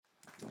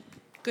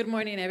Good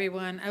morning,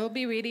 everyone. I will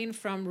be reading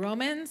from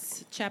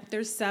Romans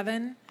chapter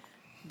 7,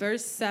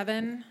 verse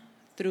 7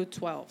 through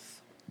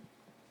 12.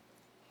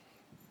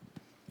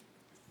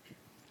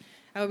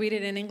 I'll read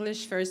it in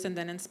English first and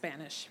then in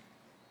Spanish.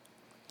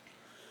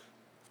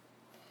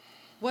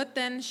 What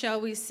then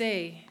shall we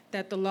say?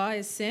 That the law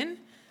is sin?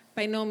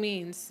 By no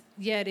means.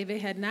 Yet if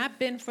it had not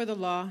been for the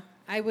law,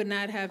 I would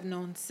not have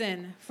known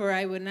sin, for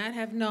I would not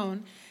have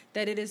known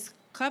that it is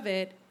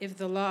covet if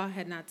the law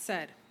had not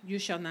said, you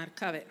shall not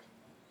covet.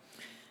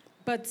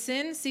 But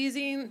sin,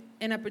 seizing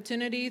an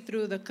opportunity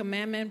through the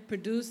commandment,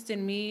 produced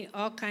in me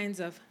all kinds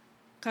of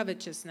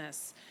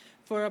covetousness.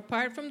 For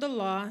apart from the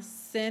law,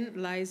 sin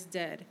lies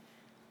dead.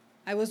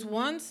 I was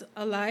once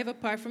alive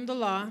apart from the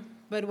law,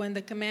 but when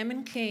the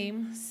commandment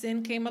came,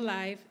 sin came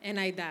alive, and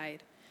I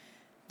died.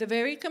 The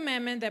very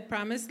commandment that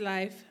promised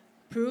life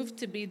proved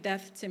to be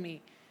death to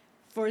me.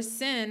 For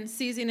sin,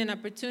 seizing an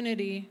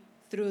opportunity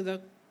through the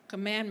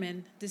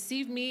commandment,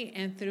 deceived me,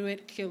 and through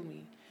it killed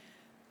me.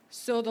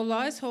 So the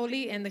law is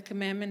holy, and the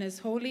commandment is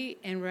holy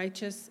and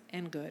righteous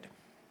and good.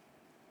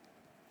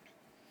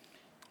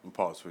 We'll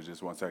pause for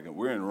just 1 second.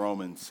 We're in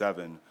Romans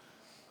 7,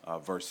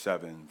 verse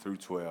 7 through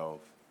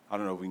 12. I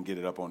don't know if we can get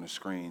it up on the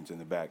screens in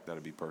the back.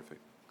 That'll be perfect.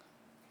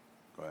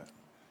 Go ahead.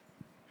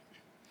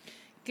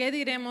 ¿Qué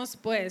diremos,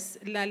 pues?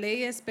 ¿La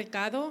ley es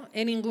pecado?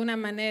 En ninguna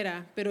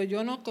manera, pero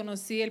yo no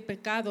conocí el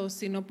pecado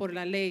sino por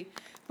la ley,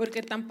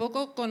 porque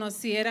tampoco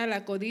conociera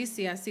la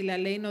codicia si la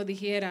ley no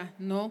dijera,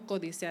 no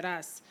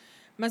codiciarás.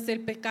 Mas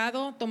el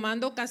pecado,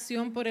 tomando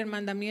ocasión por el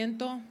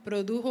mandamiento,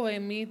 produjo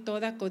en mí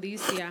toda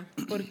codicia,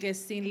 porque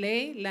sin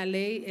ley, la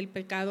ley, el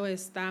pecado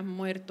está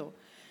muerto.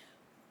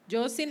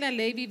 Yo sin la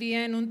ley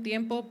vivía en un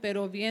tiempo,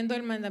 pero venido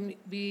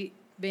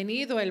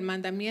el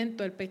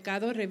mandamiento, el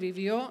pecado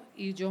revivió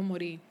y yo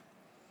morí.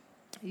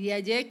 Y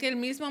hallé que el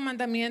mismo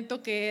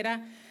mandamiento que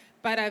era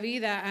para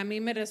vida, a mí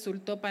me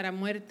resultó para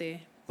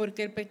muerte,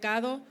 porque el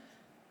pecado,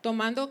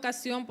 tomando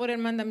ocasión por el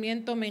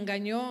mandamiento, me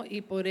engañó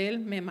y por él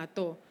me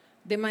mató.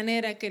 De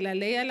manera que la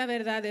ley a la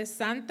verdad es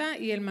santa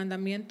y el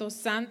mandamiento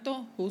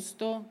santo,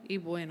 justo y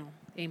bueno.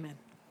 Amen.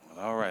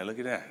 All right, look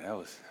at that. That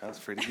was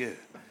pretty good.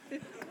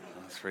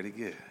 That's pretty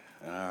good.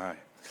 All right.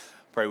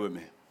 Pray with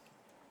me.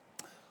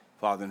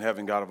 Father in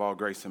heaven, God of all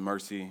grace and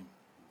mercy,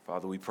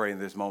 Father, we pray in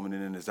this moment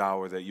and in this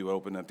hour that you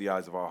open up the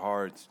eyes of our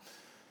hearts,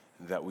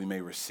 that we may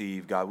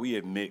receive. God, we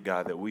admit,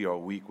 God, that we are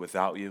weak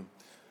without you.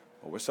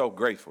 But we're so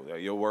grateful that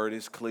your word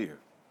is clear,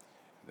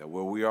 that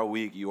where we are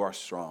weak, you are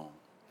strong.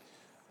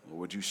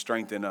 Would you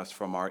strengthen us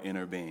from our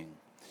inner being?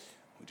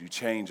 Would you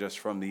change us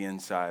from the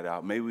inside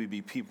out? May we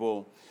be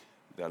people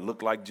that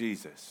look like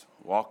Jesus,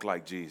 walk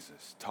like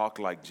Jesus, talk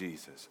like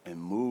Jesus, and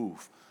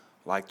move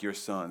like your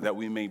son, that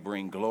we may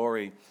bring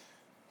glory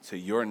to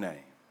your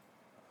name.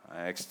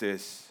 I ask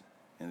this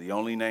in the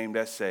only name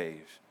that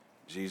saves,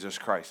 Jesus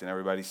Christ. And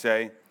everybody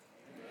say,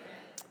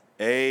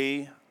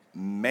 Amen.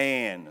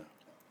 Amen.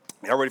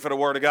 Y'all ready for the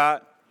word of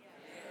God?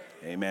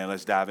 Yes. Amen.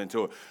 Let's dive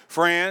into it.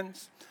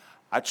 Friends,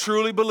 I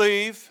truly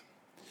believe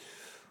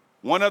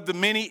one of the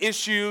many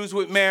issues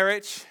with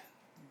marriage,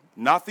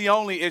 not the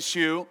only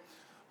issue,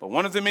 but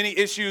one of the many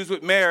issues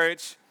with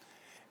marriage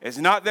is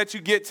not that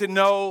you get to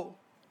know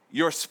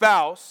your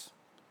spouse,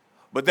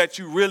 but that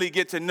you really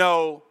get to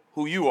know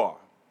who you are.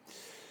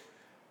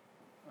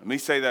 Let me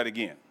say that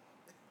again.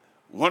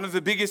 One of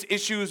the biggest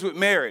issues with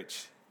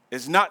marriage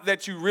is not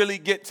that you really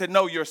get to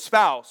know your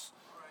spouse,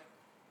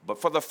 but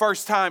for the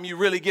first time, you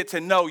really get to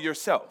know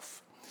yourself.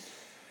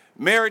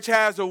 Marriage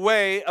has a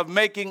way of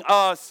making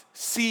us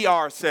see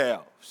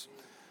ourselves.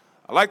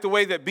 I like the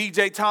way that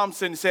B.J.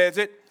 Thompson says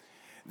it.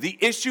 The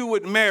issue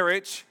with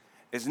marriage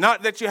is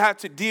not that you have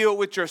to deal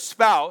with your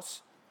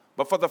spouse,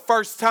 but for the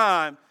first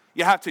time,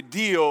 you have to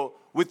deal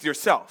with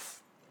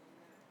yourself.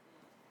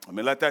 Let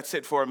me let that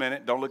sit for a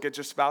minute. Don't look at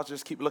your spouse.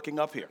 Just keep looking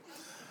up here.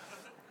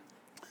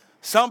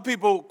 Some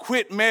people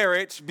quit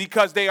marriage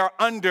because they are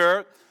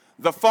under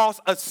the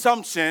false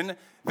assumption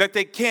that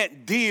they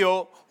can't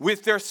deal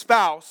with their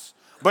spouse,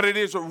 but it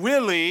is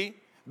really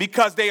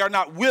because they are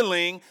not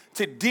willing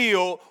to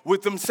deal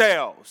with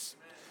themselves.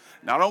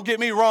 Now, don't get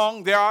me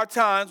wrong. There are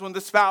times when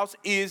the spouse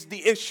is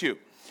the issue.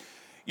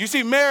 You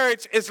see,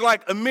 marriage is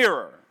like a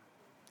mirror.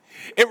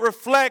 It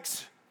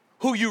reflects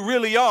who you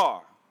really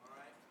are.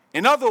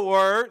 In other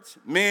words,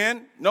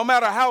 men, no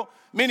matter how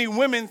many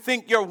women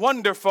think you're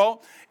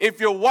wonderful, if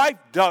your wife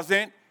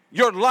doesn't,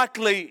 you're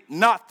likely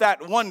not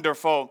that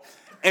wonderful,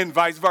 and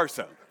vice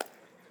versa.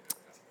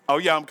 Oh,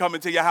 yeah, I'm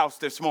coming to your house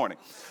this morning.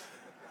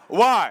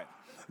 Why?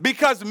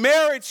 Because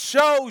marriage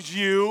shows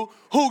you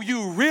who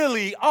you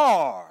really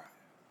are.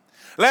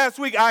 Last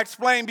week, I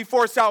explained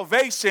before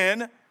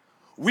salvation,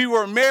 we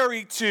were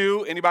married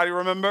to, anybody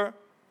remember?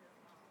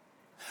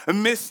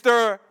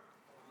 Mr.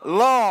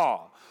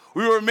 Law.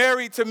 We were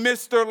married to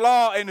Mr.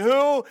 Law. And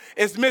who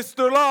is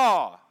Mr.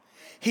 Law?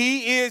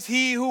 He is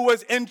he who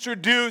was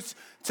introduced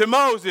to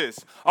Moses,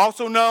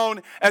 also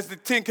known as the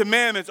 10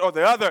 Commandments or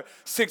the other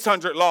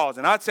 600 laws.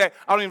 And I'd say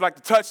I don't even like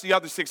to touch the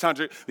other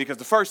 600 because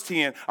the first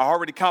 10 are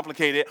already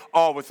complicated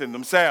all within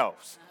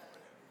themselves.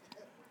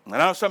 I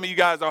know some of you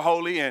guys are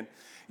holy and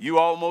you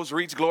almost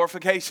reached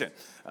glorification.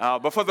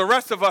 But for the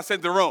rest of us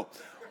in the room,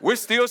 we're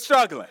still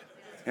struggling.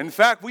 In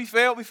fact, we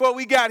failed before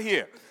we got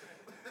here.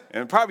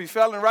 And probably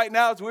failing right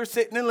now as we're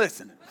sitting and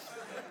listening.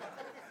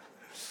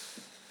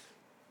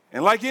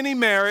 And like any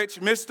marriage,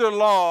 Mr.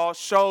 Law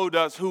showed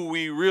us who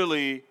we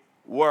really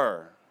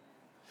were.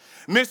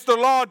 Mr.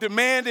 Law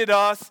demanded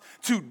us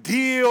to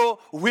deal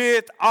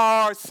with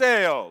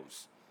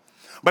ourselves.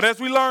 But as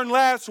we learned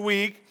last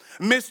week,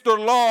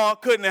 Mr. Law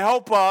couldn't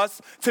help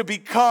us to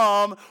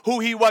become who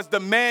he was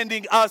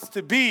demanding us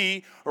to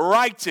be,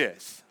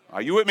 righteous.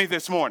 Are you with me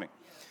this morning?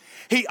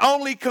 He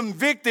only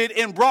convicted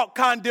and brought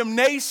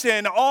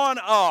condemnation on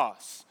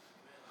us.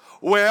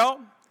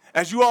 Well,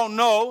 as you all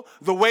know,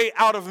 the way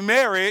out of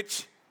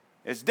marriage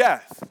is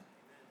death.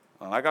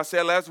 Like I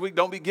said last week,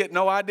 don't be getting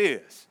no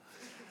ideas.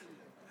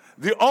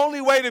 The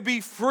only way to be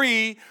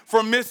free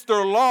from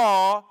Mr.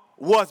 Law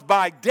was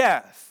by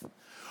death.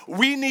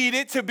 We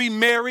needed to be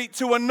married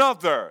to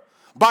another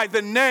by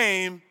the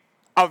name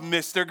of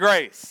Mr.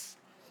 Grace.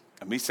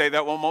 Let me say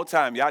that one more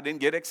time. Y'all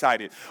didn't get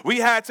excited. We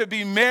had to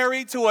be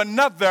married to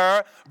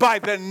another by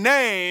the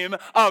name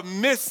of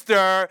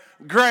Mr.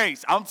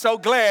 Grace. I'm so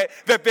glad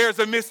that there's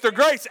a Mr.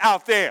 Grace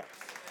out there.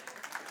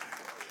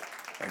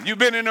 And you've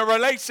been in a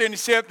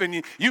relationship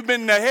and you've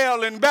been to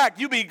hell and back.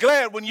 You be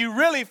glad when you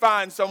really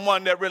find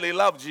someone that really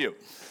loves you.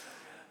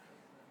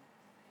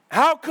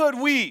 How could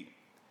we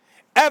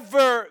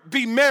ever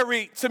be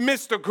married to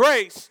Mr.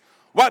 Grace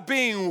while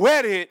being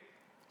wedded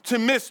to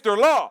Mr.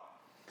 Law?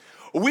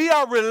 We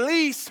are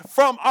released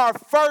from our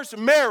first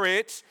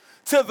marriage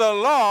to the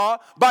law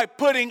by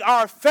putting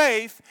our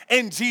faith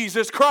in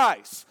Jesus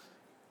Christ.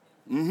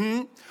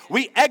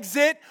 We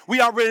exit,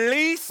 we are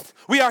released,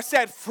 we are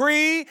set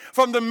free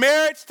from the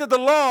marriage to the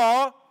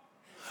law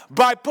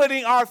by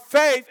putting our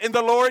faith in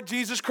the Lord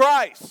Jesus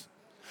Christ.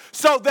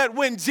 So that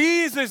when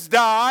Jesus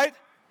died,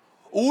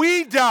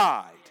 we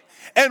died.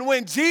 And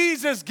when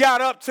Jesus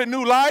got up to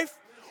new life,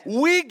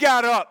 we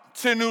got up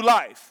to new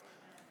life.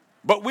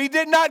 But we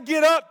did not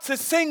get up to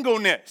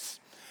singleness.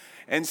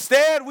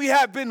 Instead, we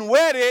have been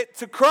wedded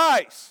to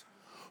Christ,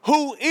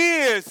 who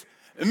is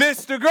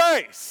Mr.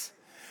 Grace.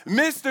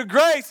 Mr.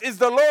 Grace is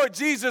the Lord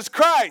Jesus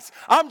Christ.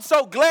 I'm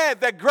so glad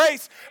that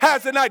grace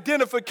has an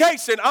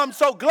identification. I'm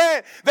so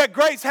glad that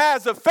grace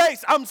has a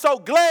face. I'm so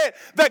glad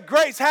that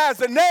grace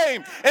has a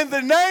name. And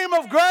the name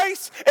of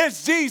grace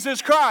is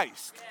Jesus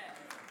Christ.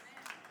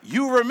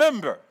 You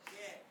remember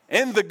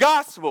in the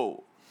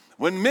gospel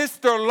when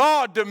Mr.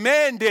 Law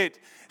demanded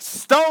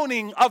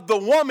stoning of the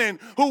woman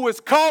who was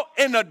caught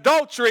in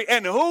adultery,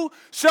 and who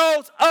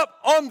shows up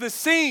on the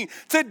scene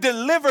to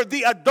deliver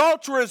the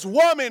adulterous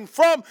woman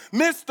from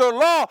Mr.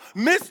 Law?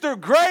 Mr.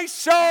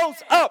 Grace shows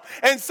up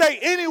and say,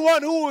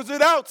 anyone who was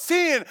without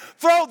sin,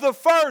 throw the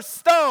first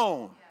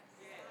stone.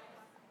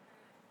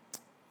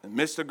 And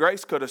Mr.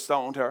 Grace could have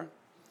stoned her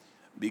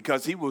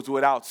because he was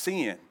without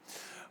sin.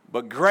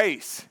 But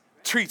grace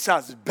treats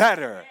us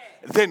better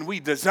than we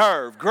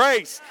deserve.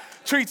 Grace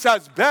treats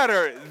us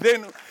better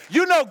than,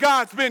 you know,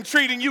 God's been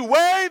treating you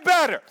way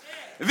better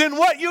than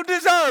what you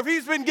deserve.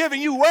 He's been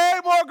giving you way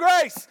more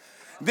grace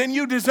than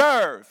you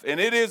deserve.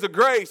 And it is a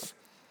grace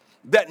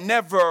that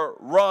never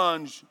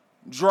runs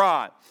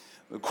dry.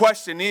 The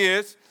question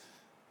is,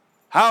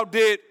 how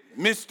did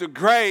Mr.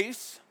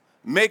 Grace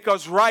make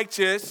us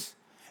righteous,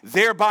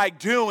 thereby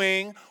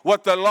doing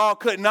what the law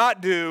could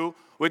not do,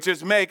 which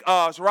is make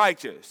us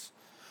righteous?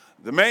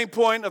 The main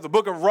point of the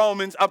book of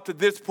Romans up to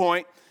this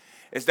point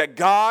is that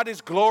God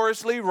is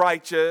gloriously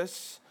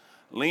righteous.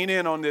 Lean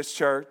in on this,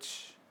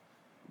 church.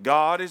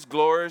 God is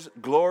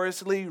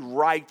gloriously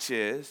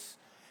righteous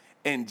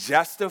in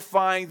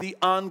justifying the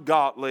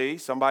ungodly.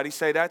 Somebody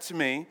say that to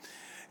me.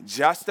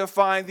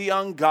 Justifying the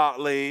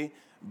ungodly.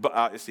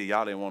 See,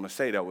 y'all didn't want to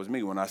say that was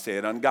me when I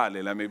said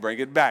ungodly. Let me bring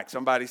it back.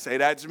 Somebody say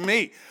that's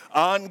me.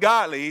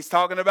 Ungodly. He's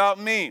talking about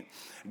me.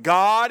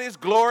 God is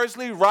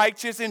gloriously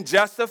righteous in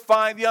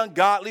justifying the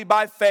ungodly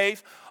by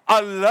faith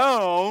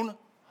alone,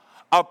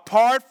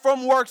 apart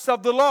from works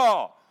of the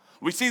law.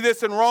 We see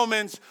this in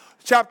Romans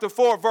chapter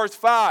 4, verse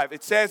 5.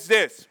 It says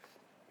this.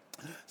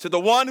 So the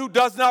one who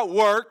does not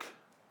work,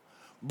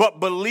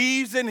 but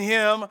believes in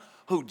him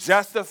who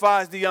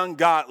justifies the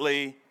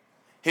ungodly,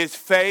 his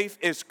faith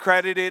is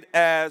credited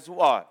as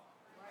what?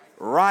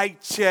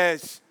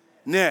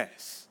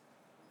 Righteousness.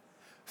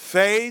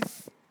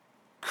 Faith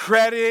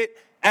credited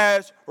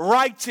as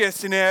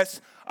righteousness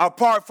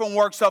apart from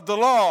works of the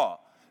law.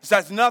 This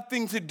has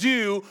nothing to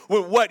do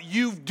with what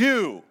you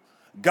do.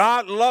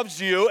 God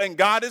loves you and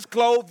God has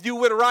clothed you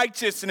with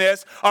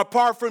righteousness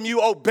apart from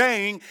you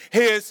obeying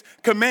his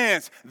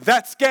commands.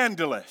 That's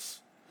scandalous.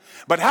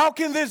 But how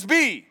can this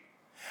be?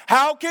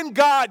 How can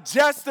God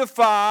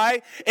justify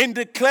and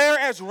declare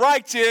as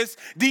righteous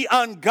the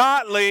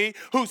ungodly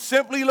who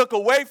simply look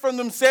away from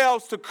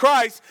themselves to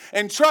Christ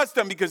and trust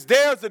him? Because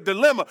there's a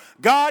dilemma.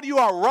 God, you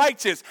are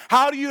righteous.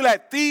 How do you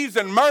let thieves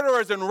and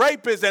murderers and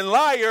rapists and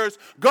liars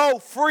go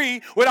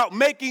free without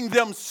making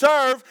them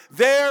serve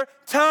their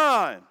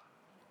time?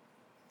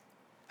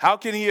 How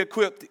can he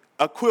acquit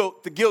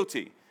the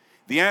guilty?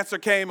 The answer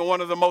came in one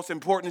of the most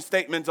important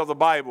statements of the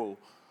Bible.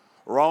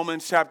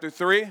 Romans chapter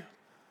 3,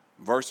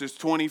 verses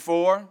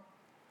 24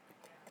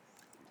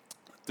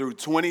 through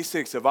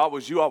 26. If I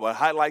was you, I would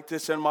highlight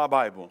this in my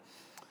Bible.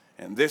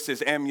 And this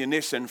is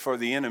ammunition for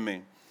the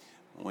enemy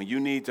when you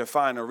need to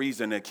find a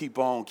reason to keep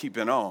on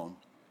keeping on.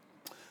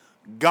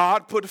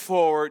 God put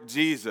forward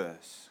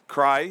Jesus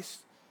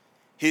Christ,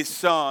 his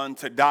son,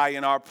 to die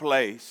in our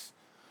place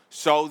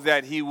so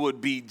that he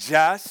would be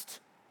just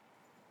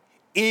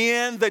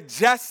in the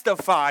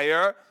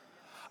justifier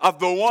of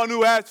the one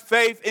who has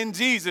faith in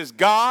Jesus.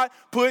 God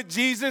put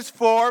Jesus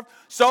forth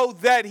so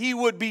that he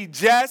would be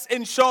just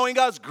in showing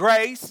us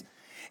grace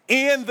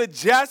in the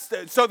just,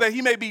 so that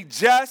he may be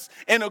just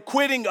in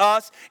acquitting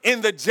us in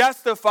the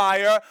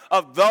justifier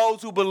of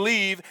those who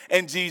believe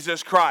in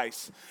Jesus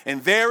Christ.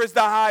 And there is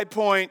the high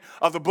point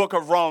of the book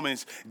of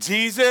Romans.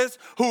 Jesus,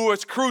 who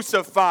was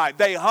crucified,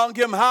 they hung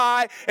him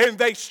high and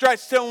they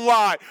stretched him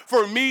wide.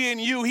 For me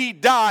and you, he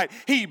died.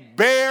 He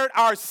bared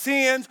our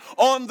sins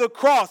on the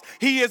cross.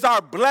 He is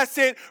our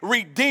blessed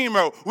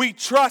Redeemer. We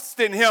trust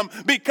in him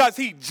because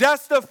he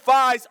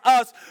justifies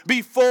us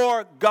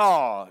before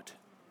God.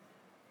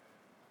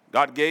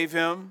 God gave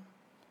him,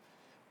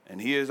 and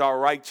he is our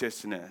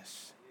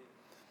righteousness.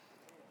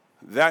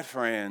 That,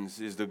 friends,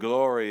 is the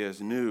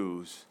glorious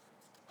news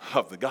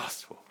of the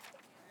gospel.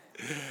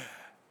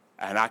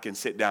 And I can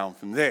sit down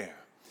from there.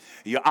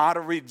 You ought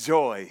to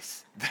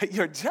rejoice that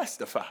you're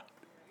justified.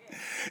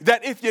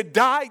 That if you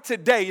died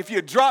today, if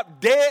you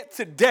dropped dead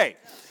today,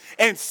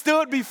 and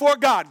stood before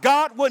God,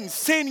 God wouldn't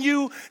send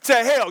you to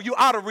hell. You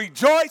ought to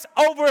rejoice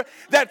over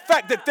that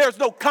fact that there's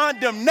no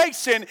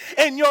condemnation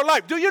in your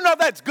life. Do you know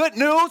that's good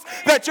news?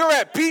 That you're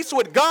at peace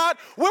with God?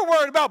 We're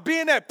worried about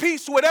being at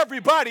peace with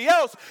everybody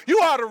else. You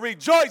ought to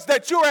rejoice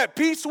that you're at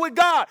peace with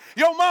God.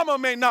 Your mama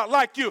may not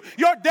like you.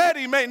 Your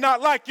daddy may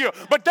not like you.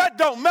 But that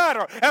don't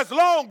matter. As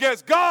long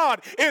as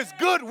God is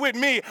good with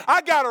me,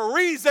 I got a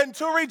reason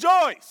to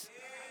rejoice.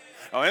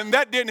 Oh, and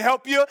that didn't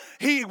help you.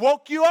 He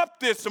woke you up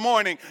this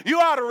morning. You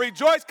ought to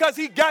rejoice because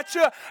he got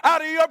you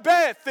out of your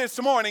bed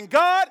this morning.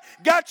 God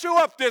got you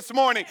up this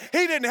morning.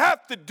 He didn't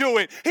have to do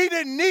it. He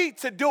didn't need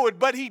to do it,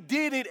 but he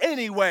did it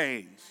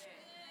anyways.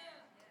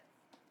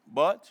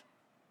 But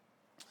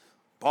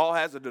Paul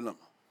has a dilemma.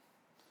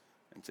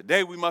 And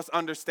today we must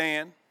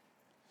understand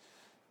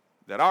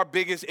that our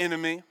biggest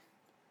enemy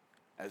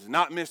is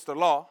not Mr.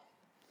 Law.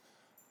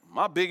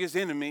 My biggest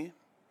enemy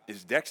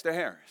is Dexter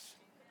Harris.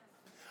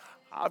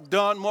 I've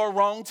done more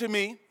wrong to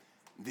me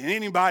than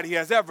anybody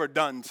has ever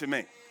done to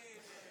me.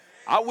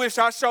 I wish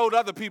I showed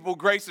other people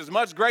grace as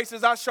much grace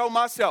as I show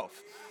myself.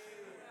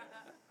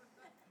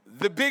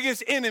 The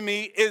biggest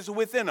enemy is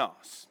within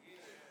us.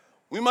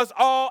 We must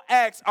all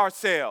ask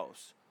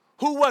ourselves,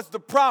 who was the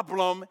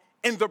problem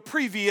in the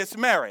previous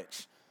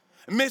marriage?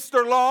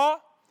 Mr. Law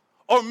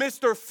or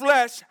Mr.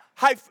 Flesh,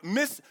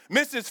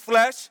 Mrs.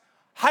 Flesh,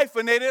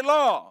 hyphenated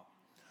law?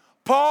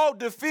 Paul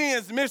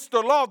defends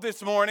Mr. Law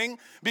this morning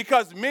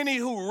because many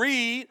who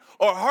read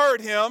or heard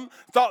him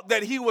thought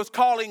that he was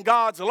calling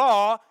God's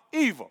law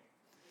evil.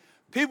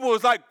 People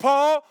was like,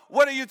 Paul,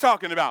 what are you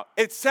talking about?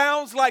 It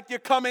sounds like you're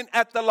coming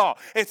at the law.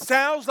 It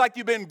sounds like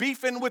you've been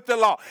beefing with the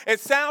law. It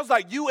sounds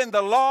like you and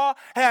the law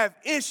have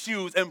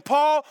issues. And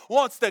Paul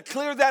wants to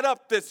clear that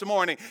up this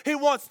morning. He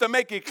wants to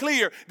make it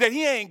clear that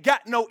he ain't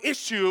got no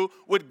issue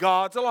with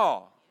God's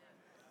law.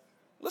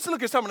 Let's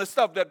look at some of the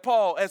stuff that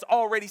Paul has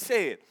already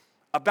said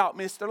about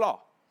Mr. Law.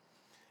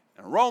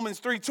 In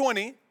Romans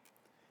 3:20,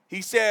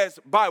 he says,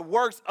 by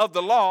works of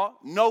the law,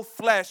 no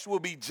flesh will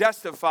be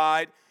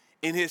justified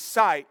in his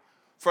sight,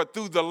 for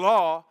through the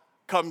law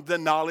comes the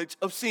knowledge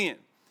of sin.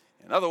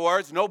 In other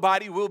words,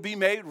 nobody will be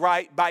made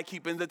right by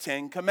keeping the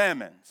 10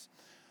 commandments.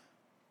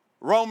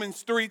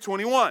 Romans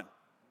 3:21.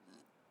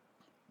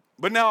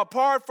 But now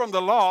apart from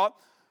the law,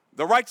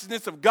 the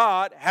righteousness of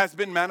God has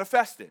been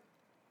manifested.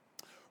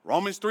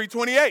 Romans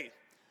 3:28.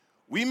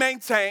 We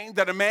maintain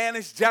that a man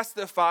is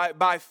justified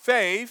by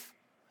faith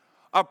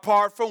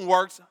apart from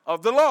works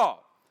of the law.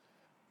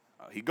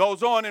 He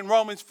goes on in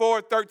Romans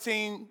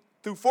 4:13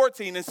 through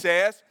 14 and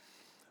says,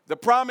 the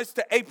promise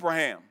to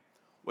Abraham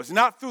was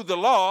not through the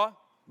law,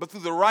 but through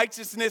the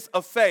righteousness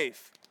of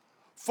faith.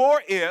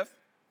 For if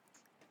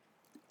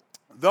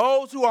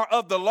those who are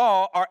of the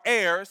law are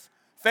heirs,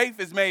 faith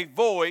is made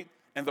void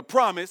and the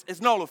promise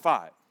is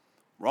nullified.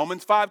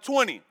 Romans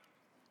 5:20.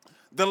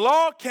 The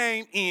law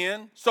came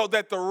in so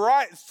that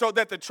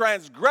the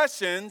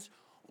transgressions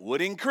would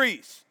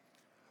increase.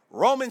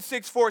 Romans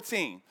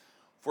 6:14.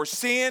 For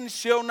sin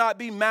shall not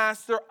be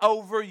master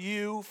over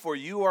you, for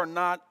you are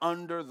not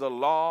under the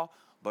law,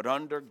 but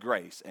under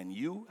grace. And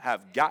you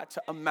have got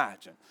to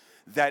imagine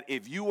that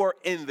if you are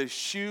in the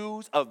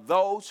shoes of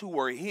those who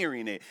were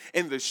hearing it,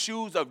 in the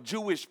shoes of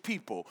Jewish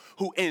people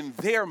who in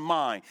their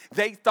mind,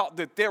 they thought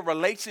that their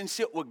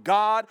relationship with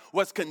God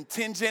was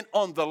contingent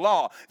on the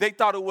law. They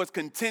thought it was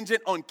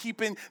contingent on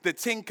keeping the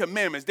 10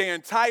 Commandments. Their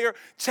entire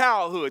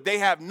childhood, they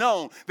have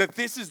known that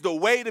this is the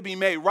way to be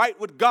made right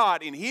with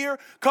God. And here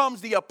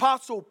comes the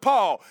Apostle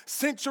Paul,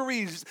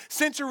 centuries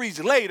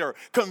later,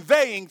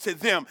 conveying to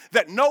them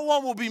that no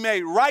one will be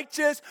made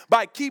righteous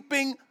by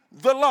keeping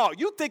the law.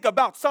 You think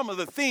about some of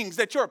the things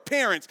that your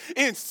parents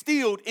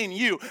instilled in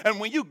you, and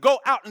when you go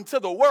out into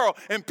the world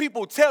and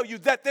people tell you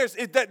that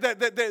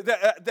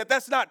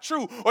that's not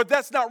true or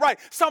that's not right,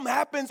 something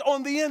happens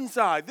on the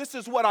inside. This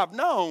is what I've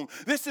known.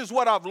 This is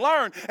what I've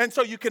learned. And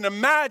so you can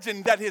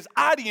imagine that his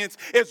audience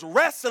is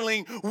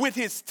wrestling with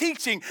his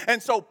teaching.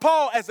 And so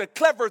Paul, as a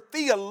clever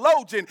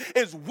theologian,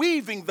 is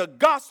weaving the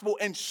gospel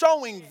and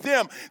showing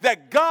them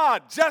that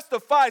God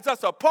justifies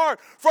us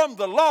apart from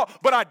the law.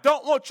 But I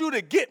don't want you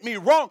to get me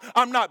wrong.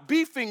 I'm not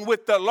beefing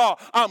with the law.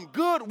 I'm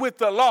good with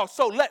the law.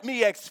 So let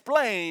me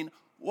explain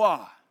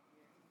why.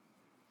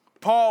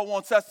 Paul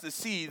wants us to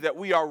see that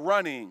we are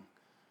running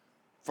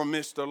from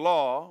Mr.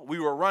 Law. We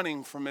were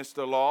running from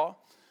Mr. Law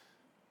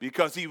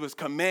because he was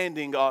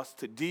commanding us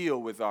to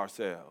deal with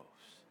ourselves.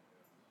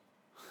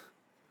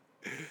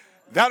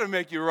 That'll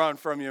make you run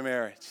from your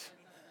marriage.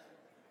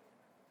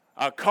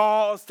 A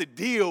cause to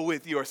deal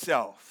with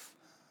yourself.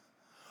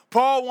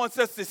 Paul wants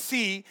us to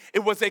see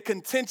it was a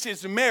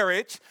contentious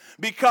marriage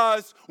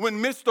because when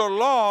Mr.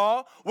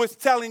 Law was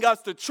telling us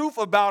the truth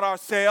about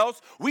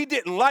ourselves, we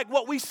didn't like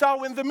what we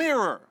saw in the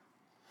mirror.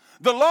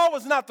 The law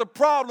was not the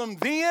problem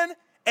then,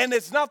 and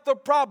it's not the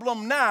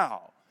problem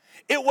now.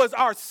 It was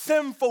our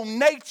sinful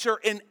nature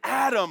in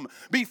Adam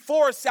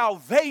before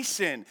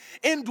salvation,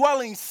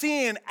 indwelling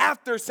sin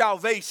after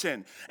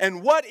salvation.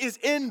 And what is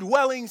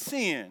indwelling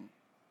sin?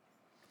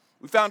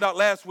 We found out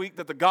last week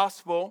that the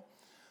gospel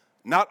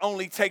not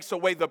only takes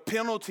away the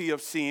penalty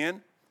of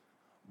sin,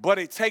 but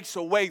it takes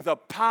away the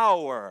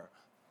power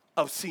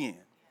of sin.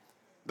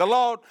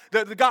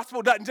 The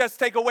gospel doesn't just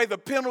take away the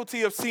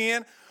penalty of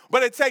sin,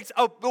 but it takes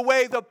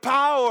away the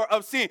power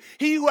of sin.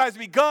 He who has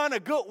begun a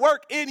good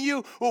work in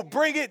you will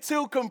bring it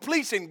to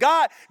completion.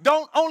 God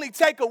don't only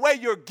take away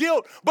your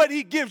guilt, but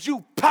he gives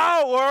you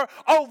power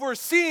over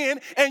sin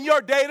in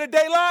your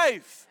day-to-day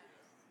life.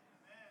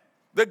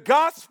 The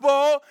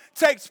gospel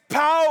takes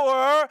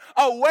power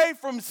away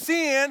from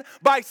sin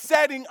by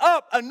setting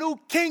up a new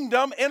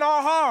kingdom in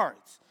our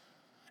hearts.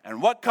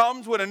 And what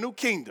comes with a new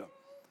kingdom?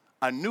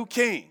 A new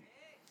king.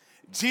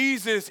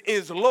 Jesus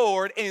is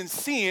Lord and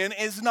sin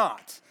is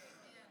not.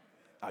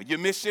 You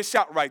missed your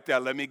shot right there.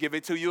 Let me give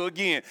it to you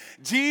again.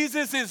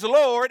 Jesus is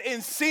Lord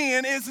and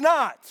sin is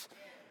not.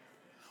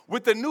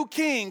 With the new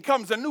king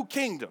comes a new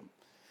kingdom.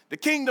 The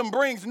kingdom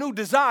brings new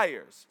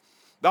desires.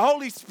 The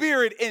Holy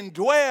Spirit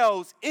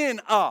indwells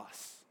in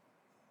us.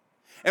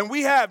 And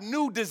we have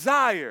new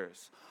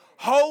desires,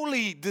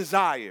 holy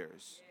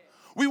desires.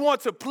 We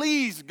want to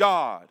please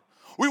God.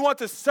 We want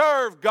to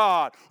serve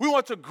God. We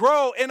want to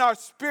grow in our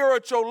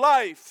spiritual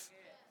life.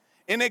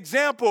 An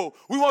example,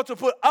 we want to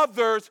put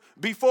others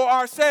before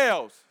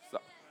ourselves.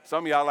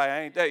 Some of y'all like,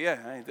 I ain't there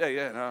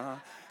yet.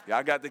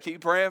 Y'all got to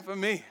keep praying for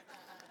me.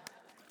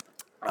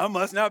 I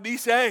must not be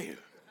saved.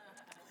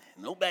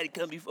 Nobody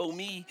come before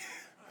me.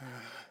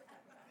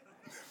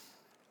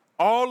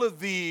 All of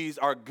these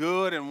are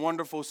good and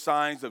wonderful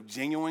signs of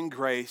genuine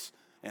grace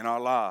in our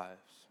lives.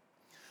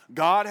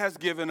 God has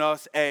given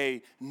us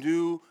a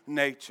new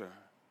nature.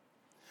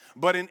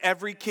 But in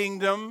every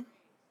kingdom,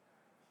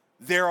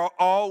 there are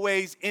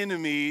always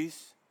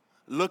enemies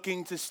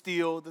looking to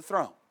steal the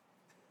throne.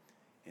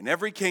 In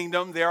every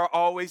kingdom, there are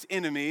always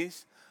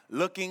enemies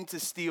looking to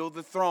steal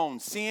the throne.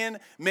 Sin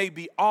may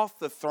be off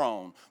the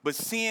throne, but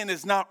sin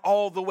is not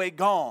all the way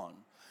gone.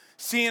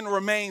 Sin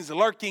remains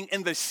lurking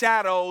in the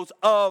shadows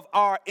of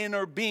our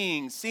inner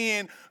being.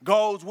 Sin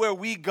goes where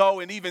we go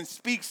and even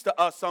speaks to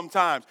us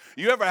sometimes.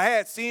 You ever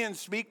had sin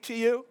speak to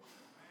you?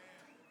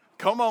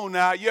 Come on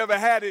now. You ever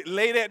had it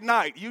late at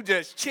night? You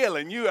just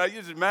chilling. You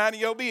just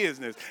minding your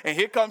business. And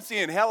here comes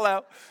sin.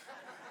 Hello.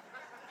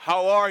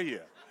 How are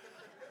you?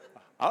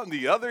 I'm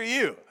the other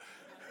you.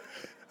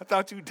 I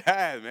thought you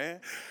died, man.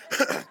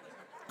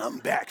 I'm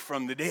back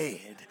from the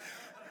dead.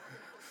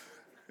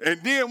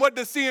 And then what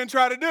does sin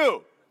try to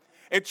do?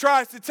 It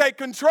tries to take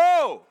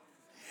control.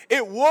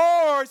 It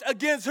wars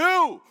against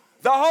who?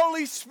 The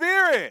Holy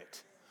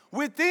Spirit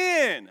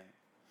within.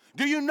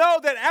 Do you know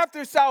that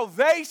after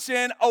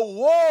salvation, a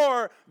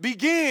war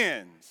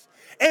begins?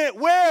 And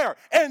where?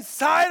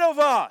 Inside of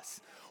us.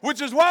 Which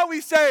is why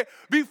we say,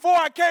 before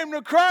I came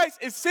to Christ,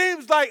 it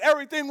seems like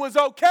everything was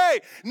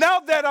okay. Now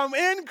that I'm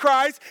in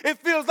Christ, it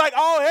feels like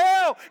all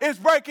hell is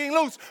breaking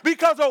loose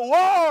because a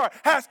war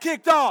has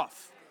kicked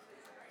off.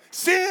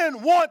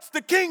 Sin wants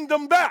the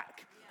kingdom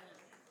back.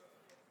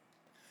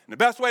 And the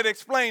best way to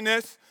explain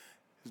this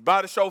is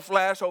by the show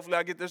Flash. Hopefully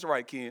I get this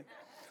right, Ken.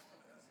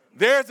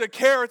 There's a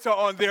character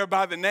on there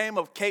by the name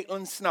of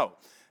Caitlin Snow.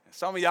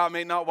 Some of y'all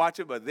may not watch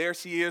it, but there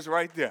she is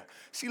right there.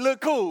 She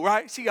look cool,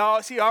 right? She all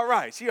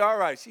right.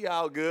 She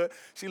all good.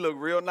 She look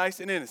real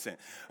nice and innocent.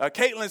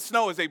 Caitlin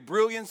Snow is a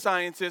brilliant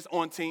scientist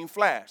on Team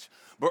Flash.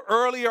 But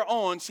earlier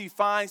on, she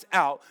finds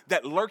out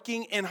that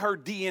lurking in her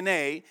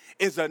DNA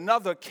is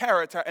another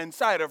character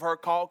inside of her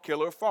called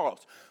Killer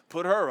Frost.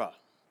 Put her up.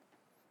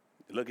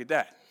 Look at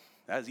that.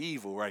 That's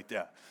evil right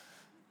there.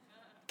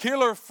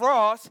 Killer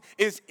Frost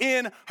is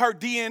in her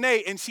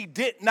DNA, and she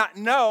did not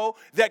know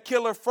that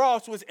Killer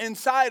Frost was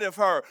inside of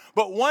her.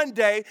 But one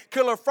day,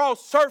 Killer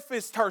Frost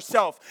surfaced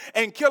herself,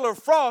 and Killer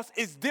Frost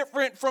is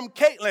different from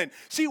Caitlin.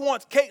 She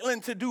wants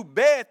Caitlin to do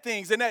bad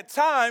things, and at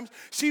times,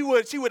 she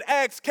would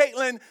ask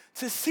Caitlin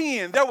to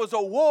sin. There was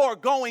a war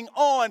going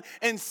on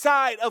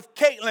inside of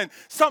Caitlin.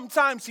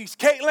 Sometimes she's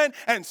Caitlin,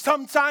 and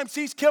sometimes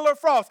she's Killer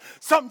Frost.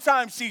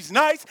 Sometimes she's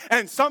nice,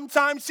 and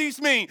sometimes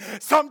she's mean.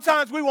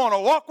 Sometimes we want to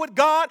walk with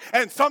God,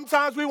 and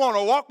sometimes we want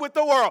to walk with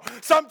the world.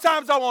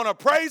 Sometimes I want to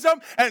praise him,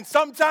 and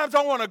sometimes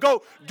I want to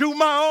go do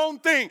my own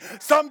thing.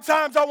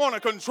 Sometimes I want to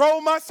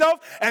control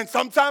myself, and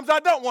sometimes I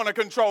don't want to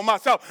control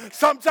myself.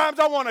 Sometimes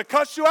I want to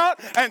cuss you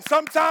out, and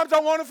sometimes I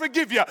want to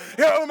forgive you.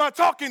 Am I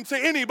talking to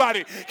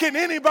anybody? Can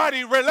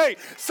anybody relate?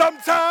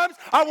 Sometimes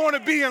I want to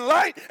be in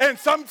light, and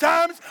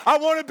sometimes I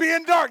want to be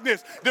in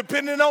darkness,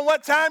 depending on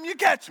what time you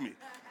catch me.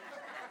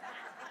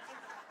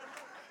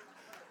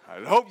 I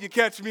hope you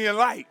catch me in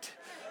light.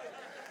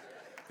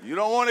 You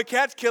don't want to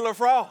catch Killer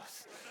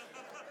Frost.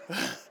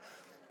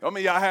 Some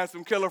of y'all had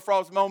some Killer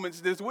Frost moments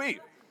this week.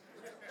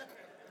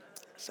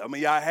 Some of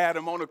y'all had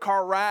them on a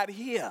car ride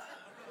here.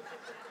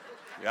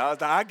 Y'all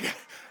was like,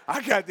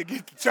 I got to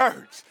get to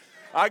church.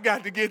 I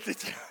got to get to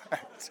church.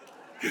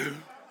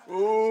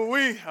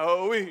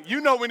 Oh-wee.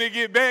 You know when it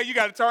get bad, you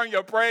got to turn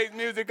your praise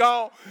music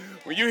on.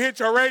 When you hit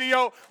your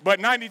radio, but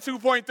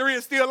 92.3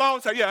 is still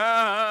on, so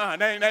yeah,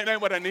 that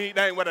ain't what I need,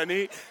 that ain't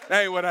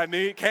what I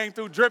need. Came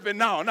through dripping,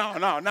 no,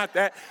 not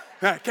that.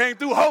 Came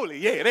through holy,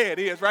 yeah, there it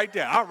is right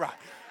there.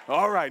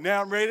 All right,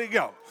 now I'm ready to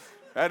go.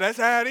 That's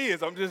how it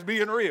is, I'm just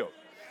being real.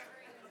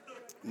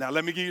 Now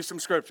let me give you some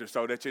scripture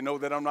so that you know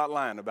that I'm not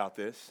lying about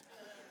this.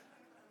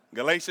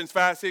 Galatians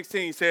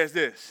 5:16 says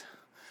this,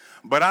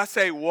 but I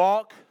say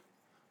walk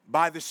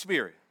by the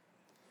Spirit,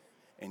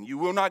 and you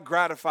will not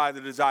gratify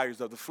the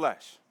desires of the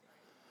flesh.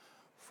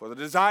 For the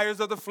desires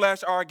of the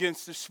flesh are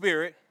against the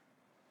Spirit,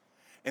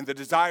 and the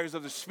desires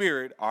of the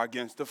Spirit are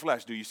against the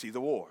flesh. Do you see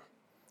the war?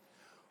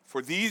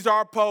 For these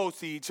are opposed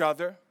to each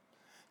other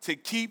to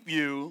keep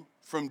you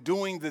from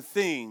doing the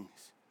things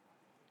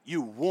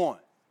you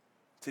want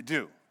to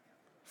do.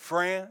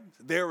 Friends,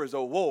 there is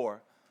a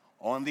war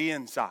on the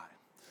inside.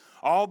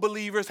 All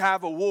believers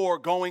have a war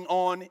going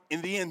on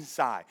in the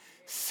inside.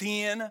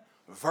 Sin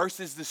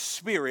versus the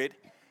Spirit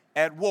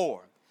at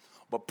war.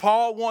 But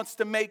Paul wants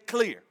to make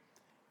clear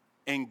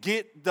and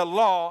get the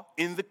law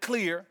in the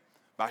clear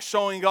by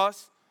showing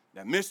us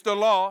that Mr.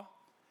 Law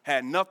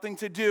had nothing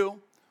to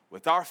do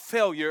with our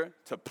failure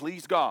to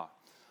please God.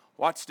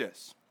 Watch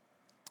this.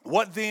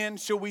 What then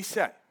shall we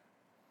say?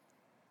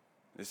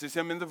 This is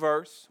him in the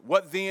verse.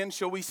 What then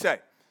shall we say?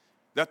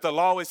 That the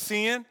law is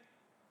sin?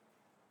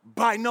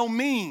 By no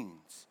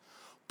means.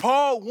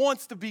 Paul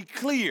wants to be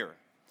clear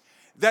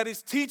that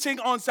his teaching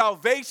on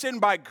salvation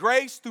by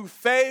grace through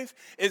faith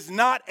is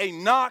not a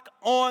knock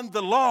on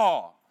the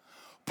law.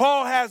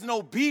 Paul has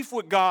no beef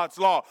with God's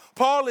law.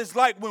 Paul is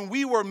like when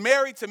we were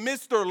married to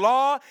Mr.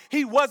 Law,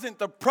 he wasn't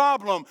the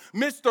problem.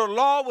 Mr.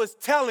 Law was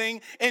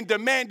telling and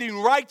demanding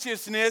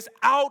righteousness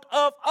out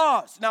of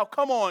us. Now,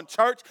 come on,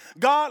 church.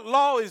 God's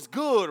law is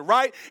good,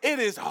 right? It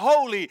is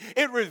holy.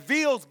 It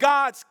reveals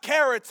God's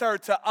character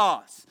to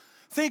us.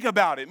 Think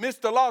about it.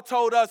 Mr. Law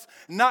told us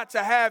not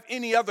to have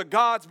any other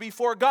gods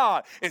before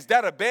God. Is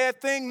that a bad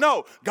thing?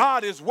 No.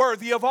 God is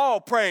worthy of all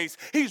praise.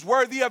 He's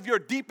worthy of your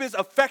deepest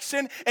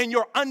affection and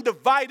your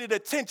undivided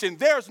attention.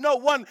 There's no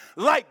one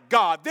like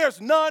God.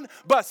 There's none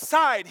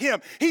beside him.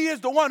 He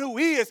is the one who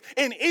is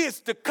and is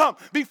to come.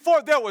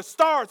 Before there were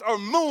stars or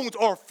moons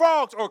or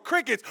frogs or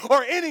crickets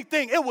or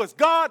anything, it was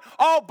God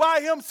all by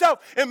himself.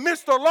 And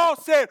Mr. Law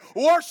said,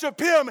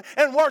 worship him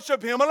and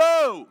worship him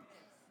alone.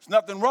 There's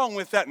nothing wrong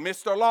with that.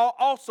 Mr. Law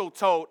also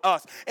told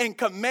us and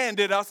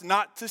commanded us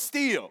not to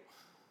steal.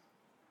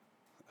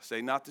 I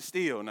say not to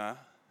steal now.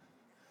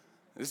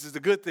 This is the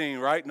good thing,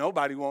 right?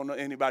 Nobody wants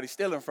anybody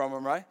stealing from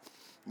them, right?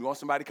 You want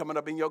somebody coming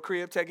up in your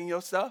crib taking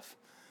your stuff?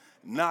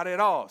 Not at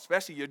all,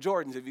 especially your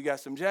Jordans. If you got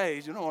some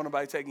J's, you don't want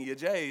nobody taking your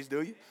J's,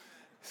 do you?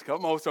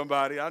 Come on,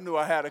 somebody. I knew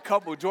I had a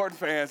couple Jordan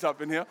fans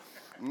up in here.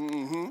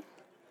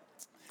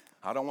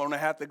 I don't want to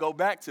have to go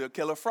back to a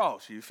Killer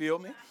Frost. You feel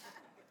me?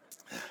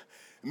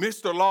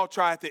 Mr. Law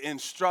tried to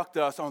instruct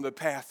us on the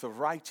path of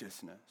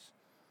righteousness.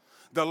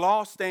 The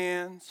law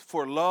stands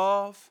for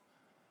love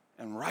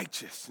and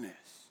righteousness.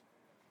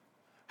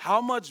 How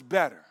much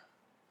better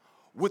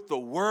would the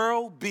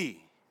world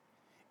be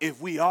if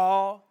we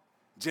all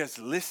just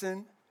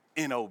listened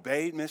and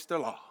obeyed Mr.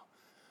 Law?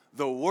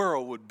 The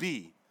world would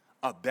be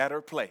a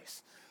better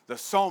place. The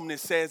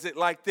psalmist says it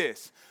like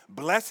this: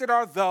 blessed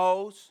are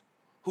those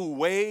whose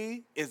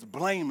way is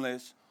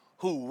blameless,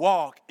 who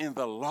walk in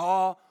the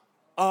law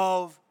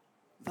of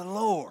the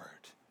Lord.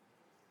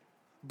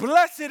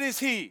 Blessed is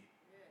he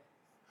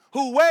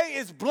whose way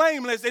is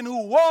blameless and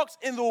who walks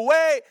in the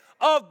way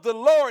of the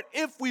Lord.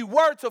 If we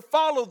were to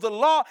follow the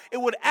law, it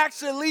would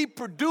actually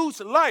produce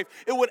life.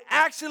 It would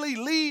actually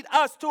lead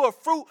us to a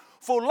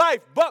fruitful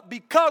life. But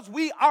because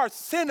we are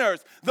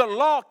sinners, the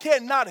law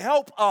cannot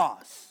help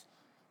us.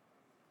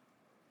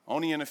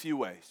 Only in a few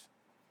ways.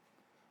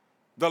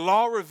 The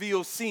law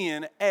reveals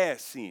sin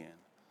as sin.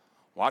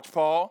 Watch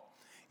Paul.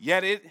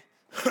 Yet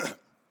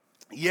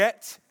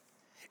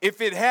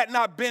if it had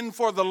not been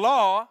for the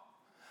law,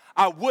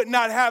 I would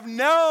not have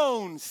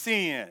known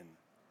sin.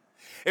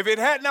 If it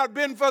had not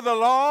been for the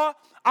law,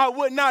 I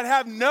would not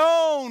have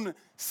known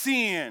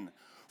sin.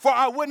 For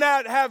I would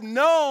not have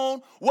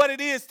known what it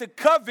is to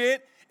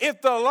covet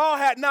if the law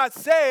had not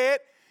said,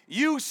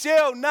 you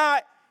shall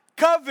not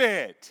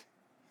covet.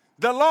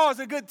 The law is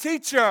a good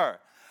teacher.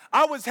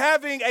 I was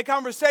having a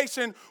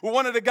conversation with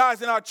one of the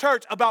guys in our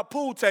church about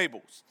pool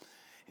tables.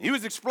 He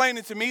was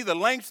explaining to me the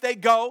lengths they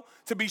go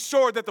to be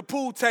sure that the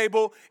pool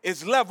table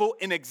is level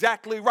and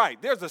exactly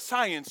right. There's a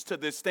science to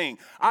this thing.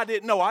 I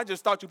didn't know. I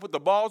just thought you put the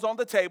balls on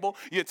the table,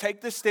 you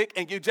take the stick,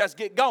 and you just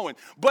get going.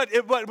 But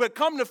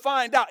come to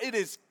find out, it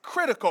is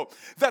critical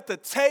that the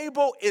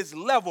table is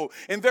level.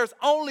 And there's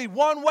only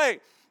one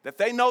way that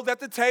they know that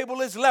the table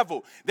is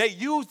level. They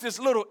use this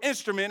little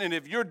instrument, and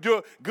if you're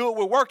good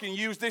with working,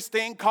 use this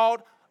thing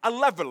called a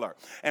leveler.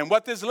 And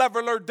what this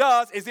leveler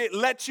does is it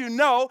lets you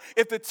know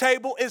if the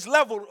table is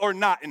leveled or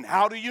not. And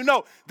how do you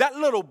know? That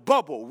little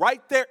bubble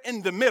right there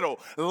in the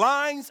middle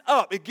lines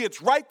up. It gets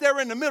right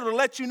there in the middle to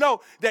let you know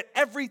that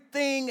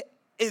everything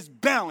is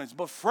balanced.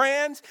 But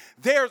friends,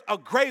 there's a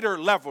greater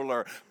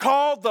leveler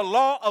called the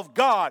law of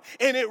God.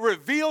 And it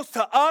reveals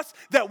to us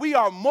that we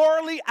are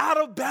morally out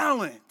of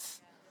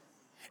balance.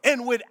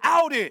 And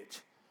without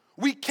it,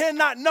 we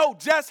cannot know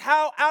just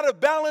how out of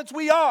balance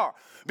we are.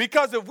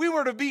 Because if we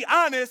were to be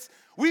honest,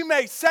 we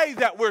may say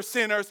that we're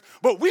sinners,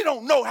 but we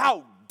don't know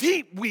how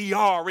deep we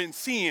are in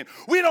sin.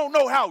 We don't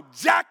know how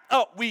jacked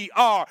up we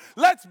are.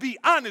 Let's be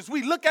honest.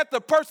 We look at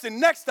the person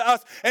next to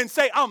us and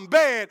say, I'm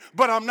bad,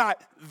 but I'm not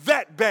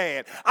that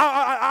bad.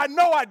 I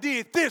know I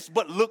did this,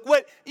 but look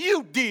what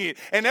you did.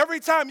 And every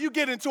time you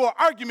get into an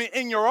argument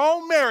in your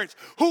own marriage,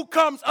 who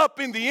comes up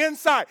in the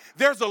inside?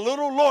 There's a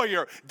little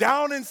lawyer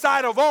down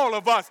inside of all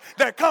of us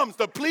that comes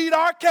to plead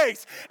our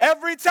case.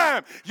 Every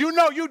time, you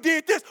know you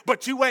did this,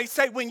 but you ain't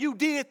say when you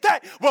did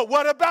that. But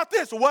what about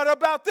this? What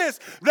about this?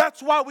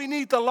 That's why we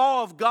need the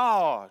law of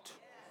God.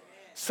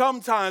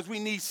 Sometimes we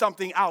need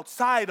something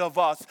outside of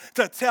us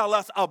to tell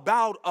us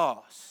about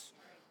us.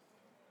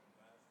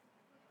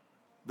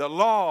 The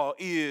law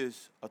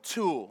is a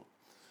tool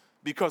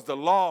because the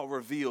law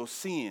reveals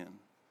sin.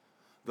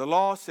 The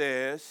law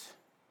says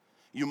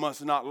you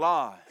must not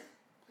lie.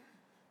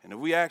 And if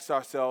we ask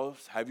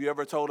ourselves, have you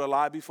ever told a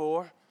lie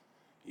before?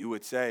 You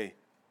would say,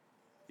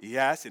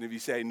 yes. And if you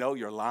say no,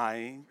 you're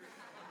lying.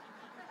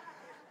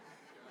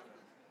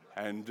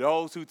 And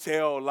those who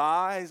tell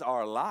lies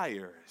are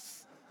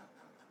liars.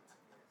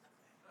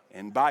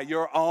 And by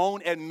your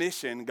own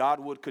admission,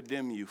 God would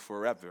condemn you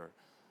forever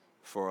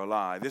for a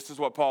lie. This is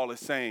what Paul is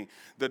saying.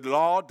 The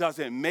law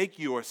doesn't make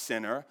you a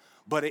sinner,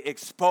 but it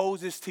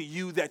exposes to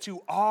you that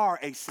you are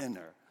a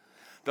sinner.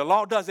 The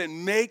law doesn't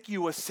make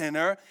you a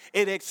sinner.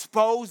 It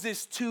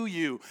exposes to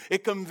you.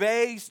 It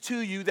conveys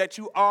to you that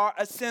you are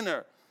a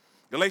sinner.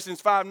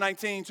 Galatians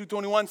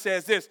 5:19-21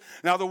 says this,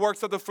 now the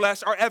works of the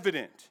flesh are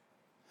evident.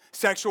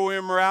 Sexual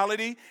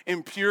immorality,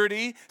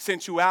 impurity,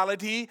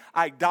 sensuality,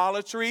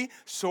 idolatry,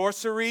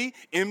 sorcery,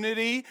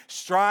 enmity,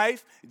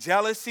 strife,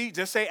 jealousy.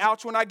 Just say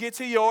ouch when I get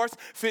to yours.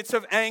 Fits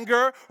of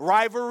anger,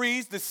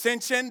 rivalries,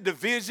 dissension,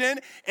 division,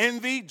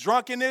 envy,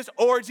 drunkenness,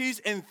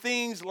 orgies, and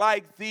things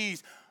like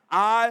these.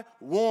 I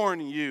warn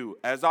you,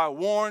 as I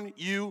warned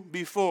you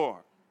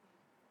before.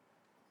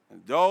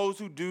 And those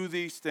who do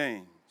these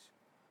things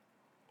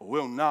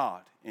will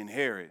not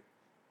inherit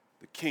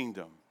the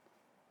kingdom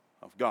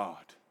of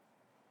God.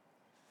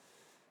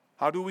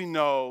 How do we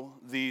know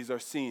these are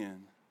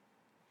sin?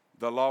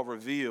 The law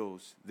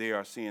reveals they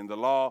are sin. The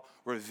law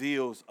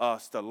reveals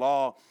us. The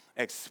law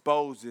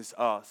exposes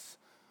us.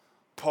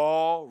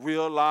 Paul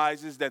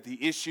realizes that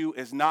the issue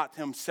is not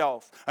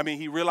himself.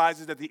 He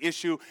realizes that the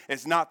issue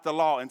is not the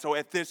law. And so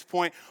at this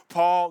point,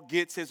 Paul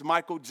gets his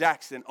Michael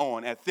Jackson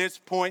on. At this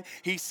point,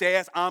 he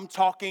says, I'm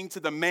talking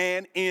to the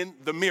man in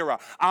the mirror.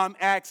 I'm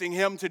asking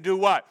him to do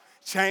what?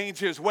 Change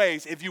his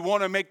ways. If you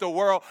want to make the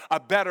world a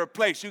better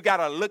place, you got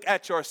to look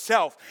at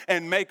yourself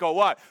and make a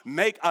what?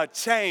 Make a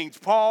change.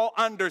 Paul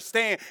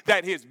understands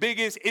that his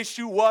biggest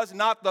issue was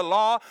not the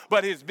law,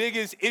 but his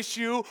biggest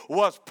issue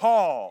was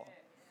Paul.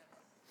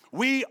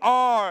 We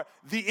are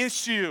the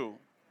issue.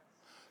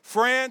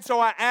 Friend, so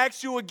I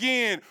ask you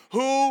again,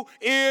 who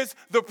is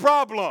the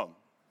problem?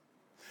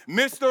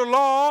 Mr.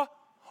 Law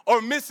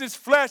or Mrs.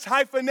 Flesh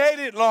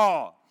hyphenated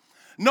law?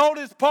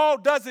 Notice Paul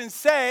doesn't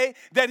say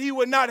that he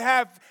would not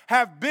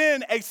have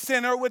been a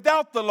sinner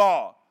without the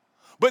law.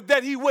 but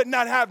that he would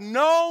not have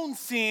known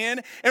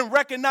sin and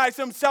recognized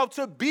himself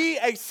to be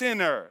a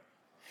sinner.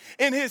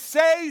 In his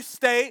saved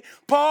state,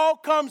 Paul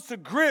comes to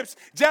grips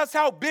just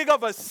how big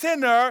of a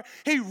sinner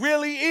he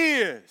really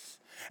is.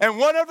 And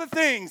one of the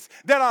things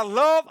that I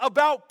love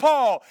about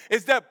Paul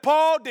is that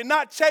Paul did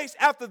not chase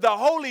after the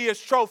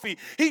holiest trophy.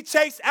 He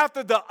chased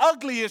after the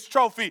ugliest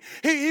trophy.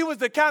 He was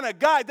the kind of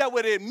guy that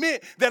would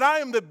admit that I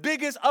am the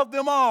biggest of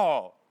them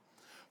all.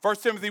 1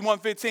 Timothy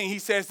 1:15, he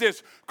says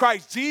this,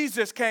 Christ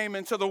Jesus came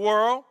into the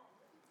world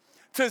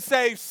to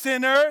save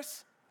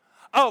sinners,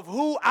 of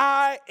who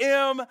I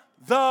am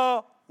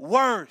the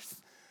worst.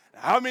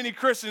 How many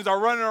Christians are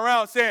running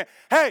around saying,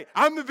 hey,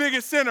 I'm the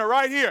biggest sinner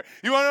right here.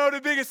 You want to know what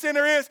the biggest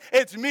sinner is?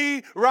 It's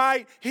me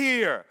right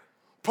here.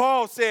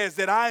 Paul says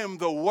that I am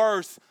the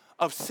worst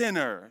of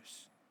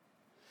sinners.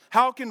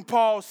 How can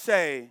Paul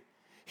say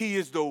he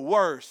is the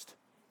worst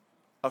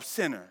of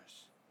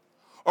sinners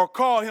or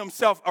call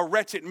himself a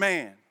wretched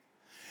man?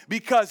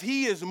 Because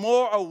he is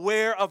more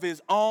aware of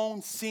his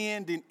own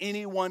sin than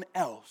anyone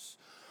else.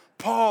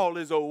 Paul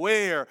is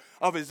aware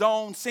of his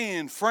own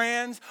sin.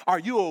 Friends, are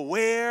you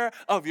aware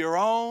of your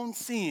own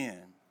sin?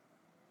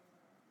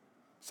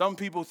 Some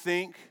people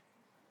think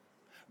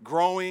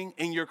growing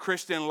in your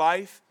Christian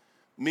life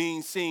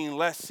means seeing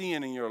less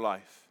sin in your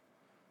life.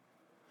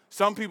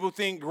 Some people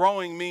think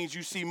growing means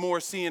you see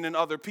more sin in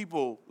other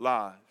people's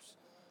lives.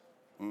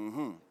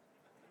 All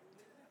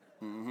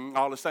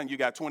of a sudden you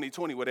got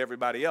 20/20 with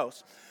everybody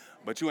else,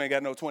 but you ain't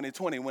got no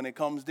 20/20 when it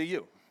comes to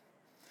you.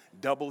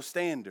 Double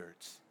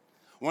standards.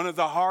 One of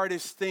the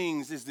hardest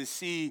things is to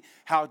see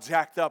how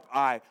jacked up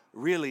I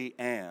really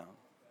am.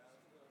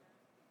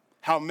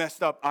 How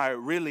messed up I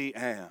really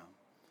am.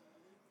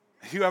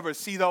 You ever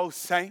see those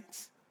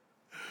saints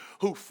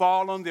who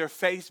fall on their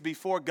face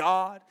before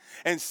God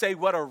and say,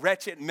 what a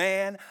wretched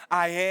man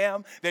I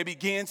am? They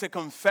begin to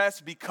confess,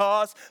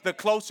 because the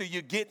closer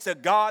you get to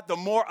God, the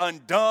more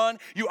undone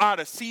you ought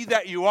to see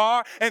that you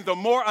are. And the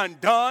more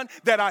undone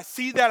that I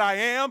see that I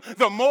am,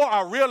 the more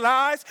I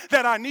realize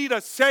that I need a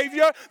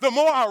Savior. The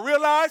more I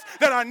realize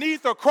that I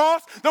need the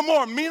cross, the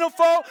more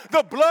meaningful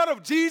the blood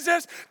of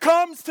Jesus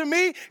comes to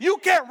me. You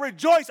can't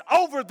rejoice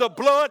over the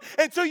blood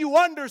until you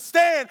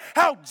understand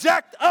how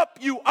jacked up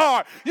you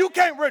are. You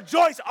can't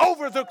rejoice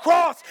over the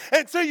cross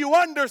until you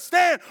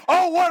understand,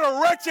 oh, what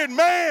a wretched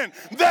man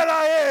that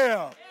I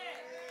am.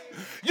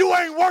 You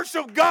ain't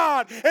worship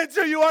God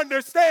until you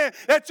understand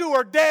that you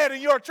are dead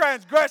in your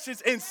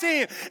transgressions and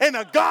sin, and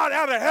a God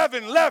out of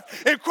heaven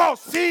left and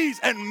crossed seas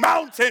and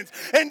mountains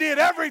and did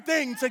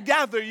everything to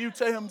gather you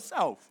to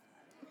himself.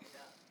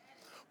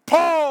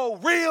 Paul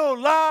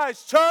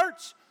realized,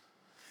 church,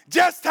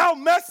 just how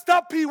messed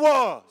up he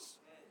was.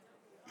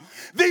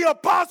 The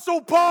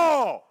Apostle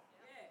Paul,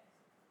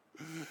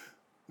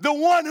 the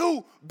one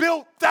who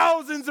built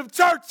thousands of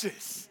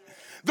churches,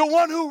 the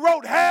one who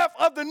wrote half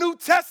of the New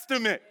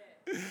Testament.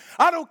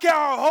 I don't care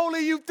how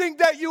holy you think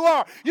that you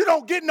are. You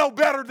don't get no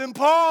better than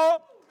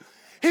Paul.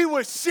 He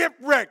was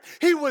shipwrecked.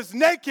 He was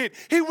naked.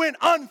 He went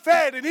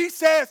unfed. And he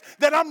says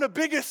that I'm the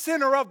biggest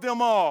sinner of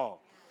them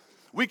all.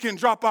 We can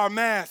drop our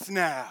masks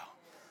now.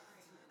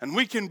 And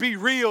we can be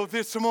real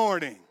this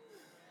morning.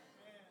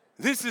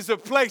 This is a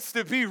place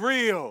to be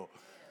real.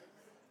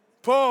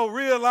 Paul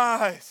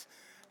realized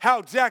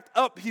how jacked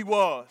up he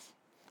was.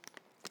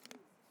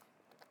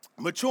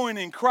 Maturing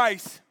in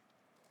Christ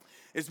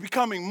is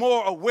becoming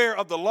more aware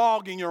of the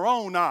log in your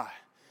own eye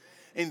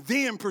and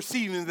then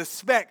perceiving the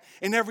speck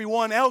in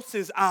everyone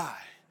else's eye.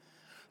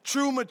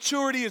 True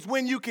maturity is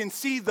when you can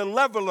see the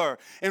leveler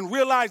and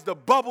realize the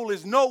bubble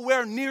is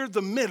nowhere near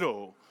the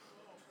middle.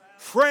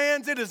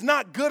 Friends, it is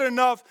not good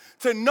enough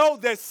to know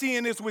that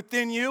sin is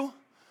within you,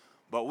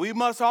 but we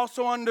must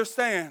also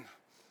understand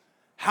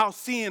how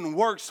sin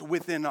works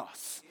within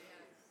us.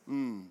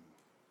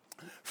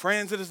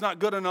 Friends, it is not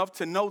good enough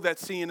to know that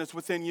sin is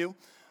within you,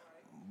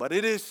 but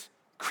it is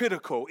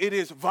critical, it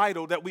is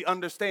vital that we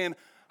understand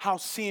how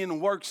sin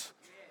works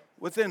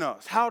within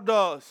us. How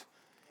does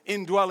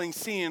indwelling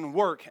sin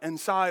work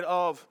inside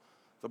of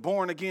the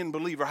born-again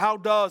believer? How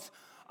does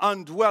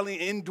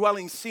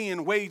indwelling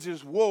sin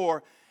wages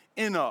war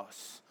in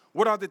us?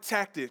 What are the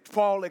tactics?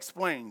 Paul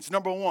explains.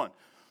 Number one,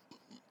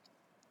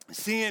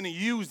 sin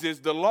uses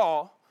the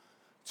law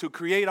to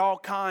create all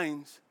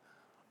kinds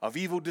of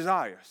evil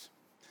desires.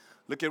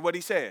 Look at what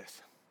he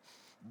says.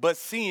 But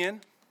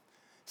sin,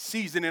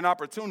 seizing an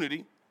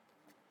opportunity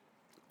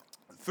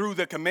through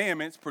the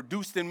commandments,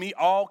 produced in me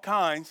all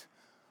kinds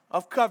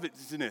of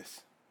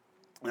covetousness.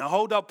 Now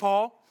hold up,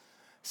 Paul.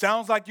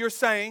 Sounds like you're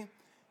saying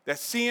that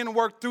sin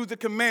worked through the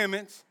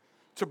commandments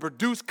to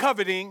produce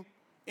coveting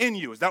in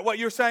you. Is that what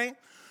you're saying?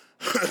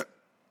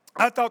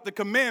 I thought the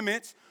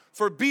commandments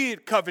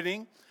forbid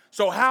coveting.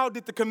 So how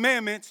did the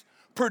commandments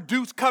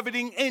produce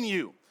coveting in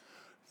you?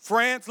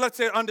 Friends, let's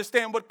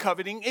understand what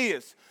coveting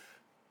is.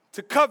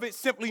 To covet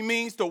simply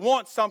means to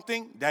want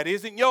something that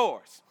isn't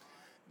yours.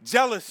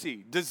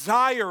 Jealousy,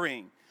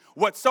 desiring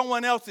what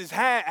someone else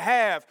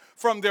have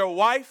from their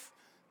wife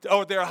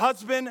or their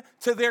husband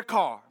to their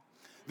car.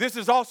 This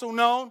is also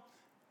known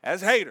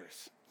as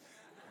haters.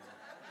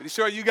 Pretty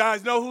sure you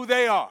guys know who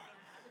they are.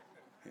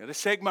 Yeah, to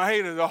shake my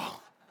haters off.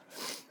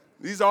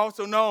 These are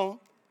also known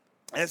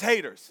as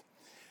haters.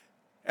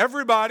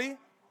 Everybody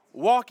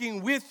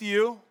walking with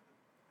you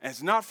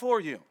is not for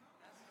you.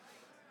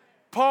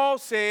 Paul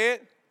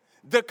said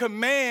the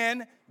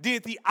command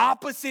did the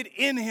opposite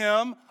in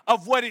him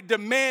of what it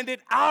demanded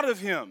out of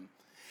him.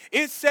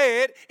 He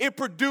said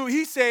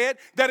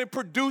that it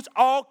produced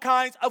all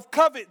kinds of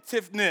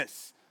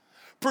covetousness.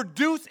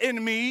 Produce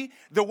in me,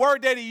 the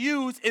word that he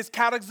used is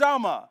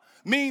katazama,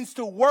 means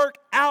to work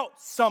out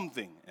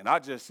something. And I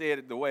just said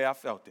it the way I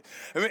felt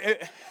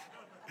it.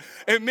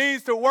 It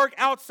means to work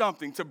out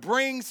something, to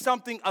bring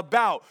something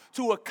about,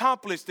 to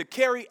accomplish, to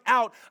carry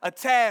out a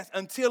task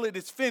until it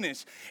is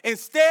finished.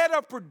 Instead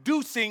of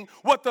producing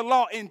what the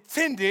law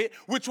intended,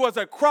 which was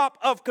a crop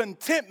of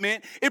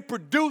contentment, it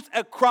produced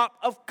a crop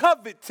of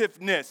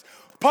covetousness.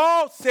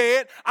 Paul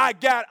said, I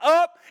got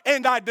up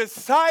and I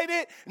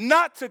decided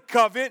not to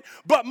covet,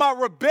 but my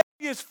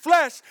rebellious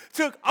flesh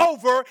took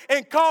over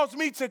and caused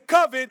me to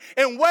covet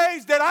in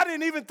ways that I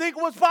didn't even think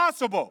was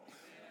possible.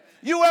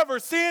 You ever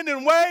sinned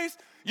in ways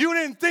you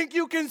didn't think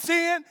you can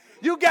sin?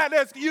 You got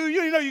that,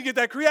 you know you get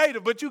that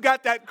creative, but you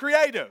got that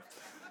creative.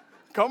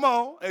 Come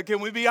on, can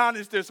we be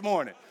honest this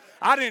morning?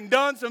 I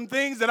done some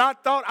things that I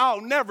thought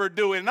I'll never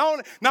do. And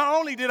not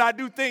only did I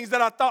do things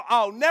that I thought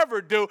I'll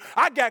never do,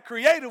 I got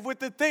creative with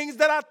the things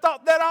that I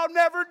thought that I'll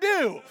never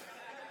do.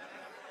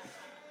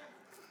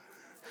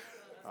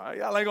 All right,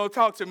 y'all ain't gonna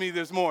talk to me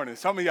this morning.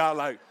 Some of y'all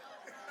like,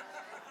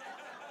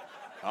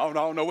 I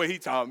don't know what he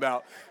talking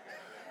about.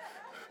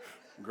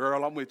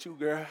 Girl, I'm with you,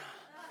 girl.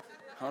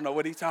 I don't know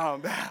what he's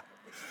talking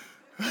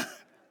about.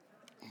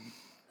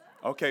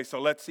 Okay,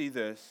 so let's see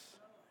this.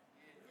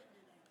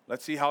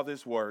 Let's see how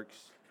this works.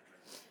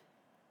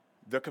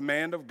 The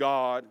command of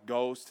God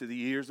goes to the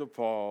ears of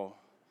Paul,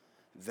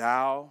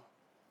 thou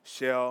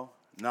shalt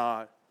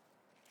not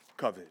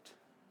covet.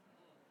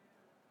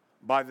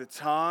 By the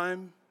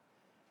time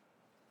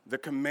the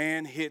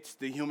command hits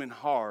the human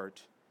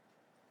heart,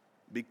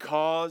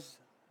 because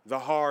the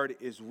heart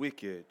is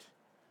wicked,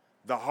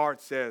 the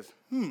heart says,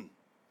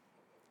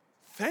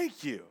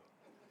 thank you.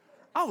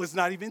 I was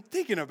not even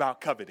thinking about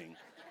coveting.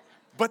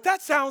 But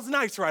that sounds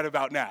nice right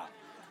about now.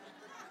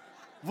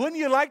 Wouldn't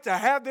you like to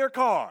have their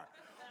car?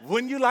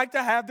 Wouldn't you like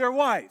to have their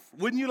wife?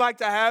 Wouldn't you like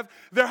to have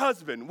their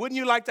husband? Wouldn't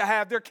you like to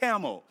have their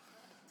camel?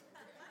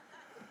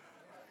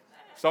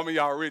 Some of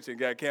y'all are rich and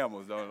got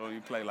camels. Don't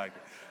you play like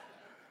that.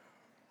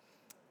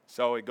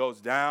 So it goes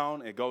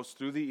down, it goes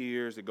through the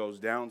ears, it goes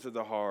down to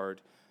the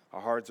heart. Our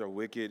hearts are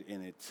wicked,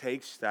 and it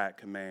takes that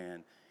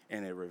command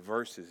and it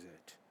reverses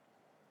it.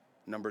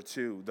 Number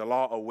 2, the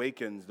law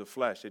awakens the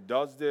flesh. It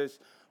does this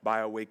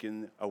by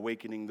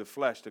awakening the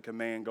flesh. The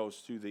command goes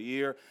through the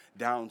ear,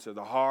 down to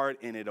the heart,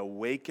 and it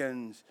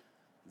awakens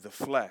the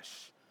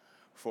flesh.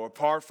 For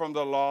apart from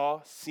the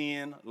law,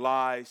 sin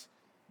lies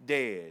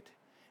dead.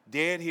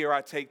 Dead here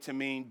I take to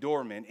mean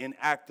dormant,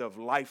 inactive,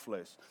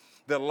 lifeless.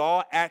 The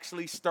law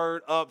actually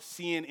stirred up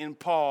sin in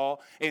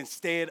Paul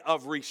instead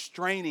of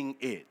restraining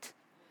it.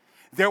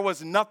 There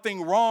was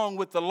nothing wrong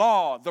with the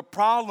law. The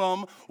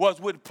problem was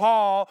with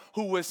Paul,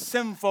 who was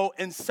sinful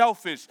and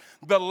selfish.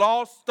 The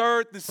law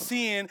stirred the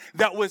sin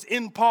that was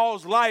in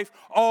Paul's life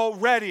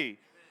already.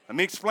 Let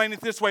me explain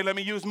it this way. Let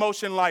me use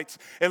motion lights.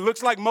 It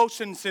looks like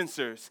motion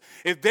sensors.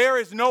 If there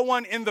is no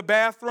one in the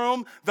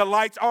bathroom, the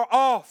lights are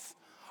off.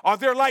 Are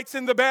there lights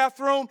in the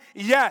bathroom?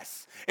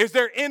 Yes. Is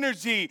there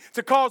energy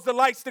to cause the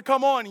lights to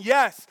come on?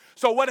 Yes.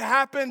 So what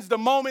happens the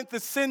moment the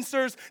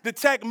sensors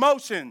detect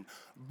motion?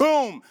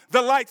 Boom,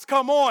 the lights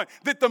come on.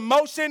 Did the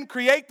motion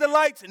create the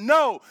lights?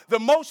 No, the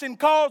motion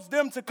caused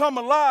them to come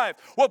alive.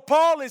 What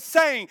Paul is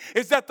saying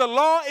is that the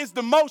law is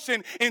the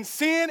motion and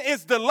sin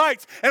is the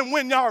lights. And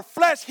when our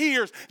flesh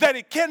hears that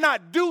it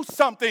cannot do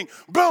something,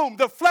 boom,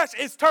 the flesh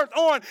is turned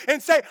on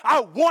and say, I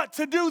want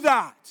to do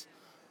that.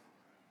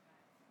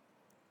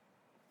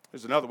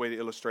 There's another way to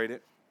illustrate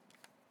it.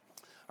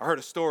 I heard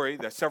a story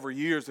that several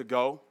years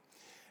ago,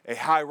 a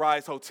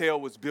high-rise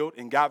hotel was built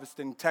in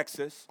Galveston,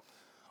 Texas,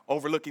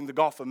 overlooking the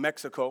Gulf of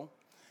Mexico.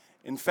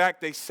 In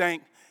fact, they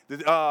sank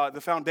the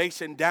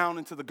foundation down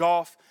into the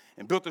Gulf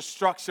and built a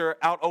structure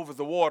out over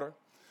the water.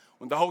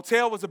 When the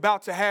hotel was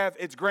about to have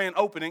its grand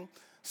opening,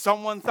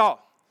 someone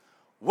thought,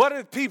 what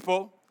if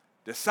people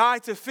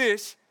decide to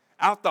fish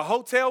out the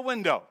hotel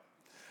window?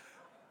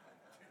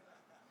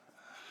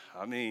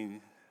 I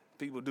mean,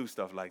 people do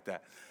stuff like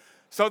that.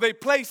 So they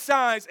placed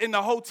signs in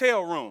the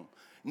hotel room,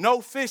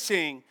 no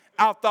fishing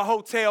out the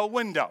hotel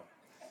window.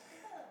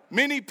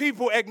 Many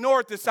people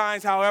ignored the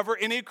signs, however,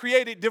 and it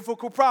created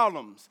difficult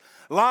problems.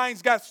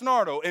 Lines got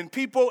snarled, and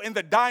people in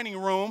the dining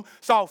room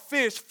saw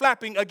fish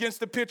flapping against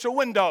the picture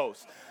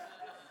windows.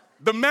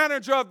 The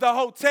manager of the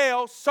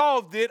hotel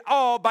solved it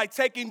all by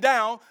taking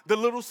down the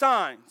little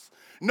signs.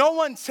 No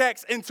one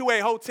checks into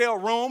a hotel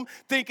room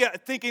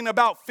thinking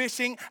about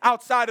fishing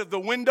outside of the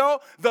window.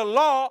 The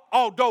law,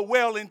 although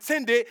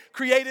well-intended,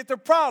 created the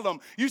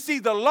problem. You see,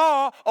 the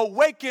law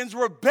awakens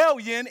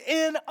rebellion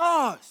in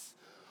us.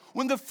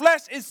 When the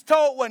flesh is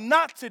told what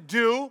not to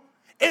do,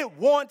 It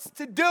wants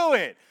to do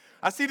it.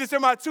 I see this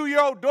in my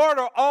 2-year-old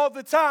daughter all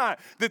the time.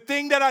 The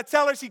thing that I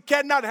tell her she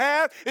cannot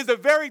have is the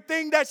very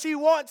thing that she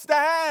wants to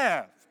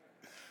have.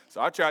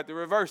 So I tried to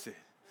reverse it.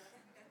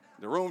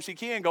 The room she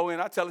can go in,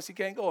 I tell her she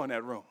can't go in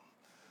that room.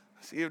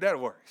 See if that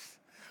works.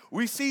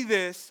 We see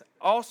this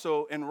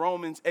also in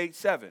Romans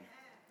 8:7.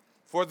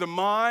 For the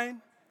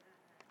mind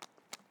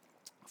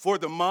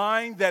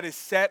that is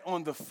set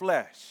on the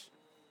flesh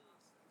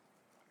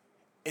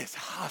is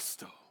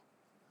hostile.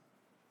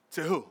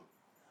 To who?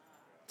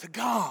 To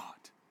God.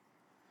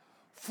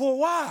 For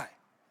why?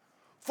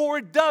 For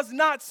it does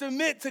not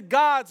submit to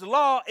God's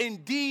law.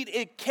 Indeed,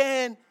 it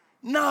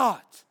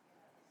cannot.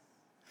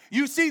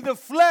 You see, the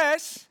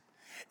flesh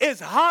is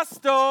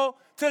hostile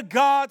to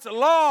God's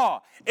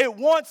law. It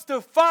wants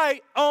to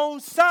fight on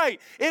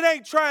sight. It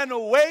ain't trying to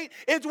wait.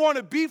 It want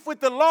to beef with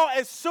the law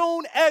as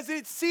soon as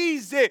it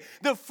sees it.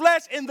 The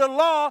flesh and the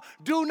law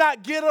do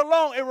not get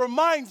along. It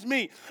reminds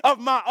me of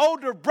my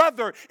older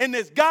brother and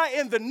this guy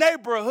in the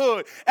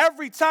neighborhood.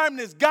 Every time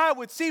this guy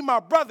would see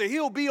my brother,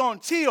 he'll be on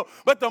chill.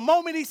 But the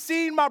moment he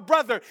seen my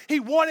brother, he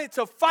wanted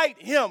to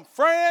fight him.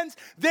 Friends,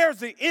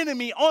 there's an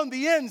enemy on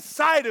the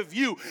inside of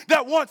you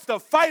that wants to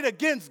fight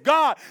against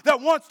God,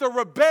 that wants to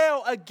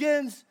rebel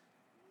against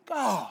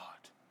God.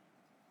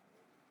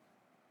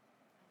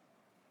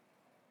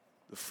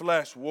 The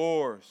flesh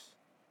wars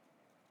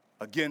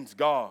against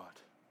God.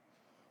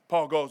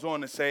 Paul goes on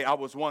to say, I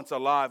was once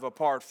alive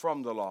apart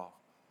from the law.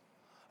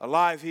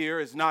 Alive here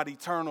is not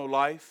eternal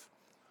life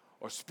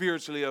or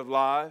spiritually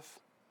alive,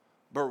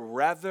 but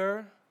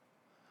rather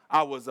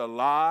I was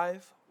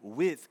alive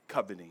with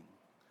coveting.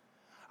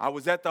 I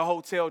was at the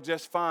hotel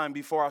just fine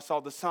before I saw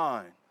the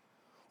sign.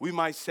 We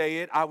might say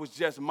it, I was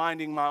just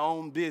minding my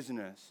own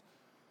business.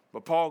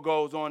 But Paul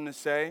goes on to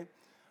say,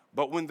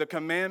 but when the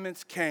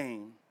commandments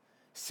came,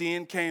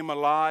 sin came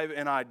alive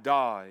and I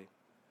died.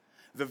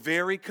 The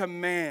very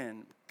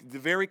commandment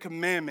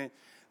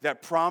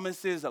that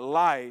promises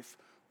life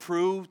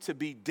proved to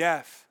be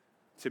death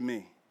to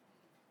me.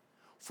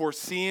 For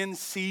sin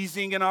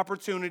seizing an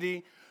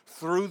opportunity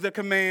through the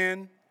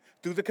commandment,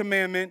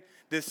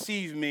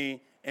 deceived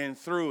me and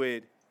through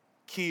it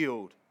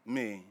killed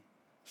me.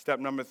 Step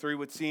number 3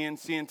 with sin.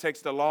 Sin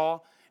takes the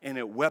law and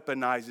it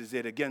weaponizes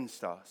it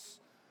against us.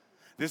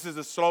 This is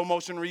a slow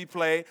motion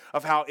replay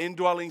of how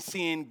indwelling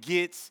sin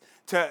gets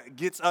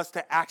us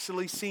to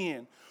actually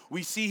sin.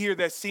 We see here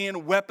that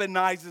sin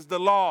weaponizes the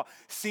law.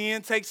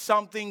 Sin takes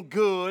something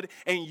good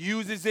and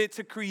uses it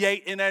to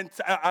create an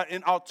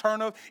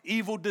alternative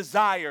evil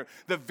desire.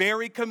 The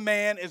very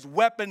command is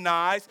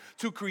weaponized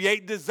to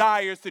create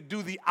desires to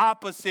do the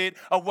opposite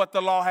of what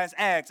the law has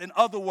asked. In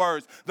other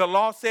words, the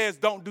law says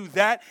don't do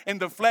that, and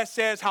the flesh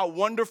says how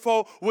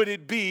wonderful would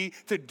it be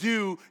to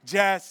do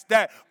just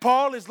that.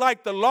 Paul is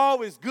like the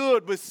law is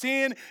good, but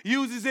sin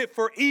uses it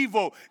for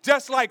evil.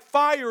 Just like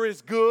fire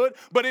is good,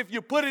 but if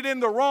you put it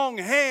in the wrong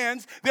hands,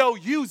 they'll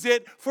use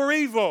it for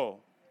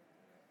evil.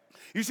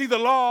 You see, the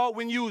law,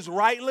 when used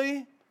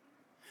rightly,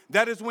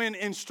 that is when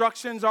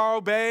instructions are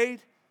obeyed,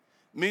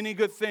 many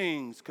good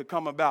things could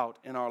come about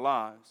in our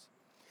lives.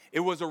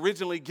 It was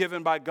originally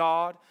given by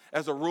God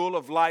as a rule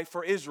of life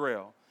for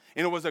Israel,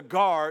 and it was a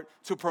guard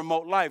to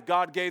promote life.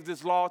 God gave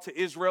this law to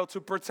Israel to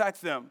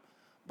protect them.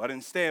 But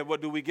instead,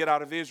 what do we get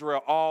out of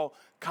Israel? All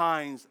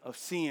kinds of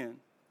sin.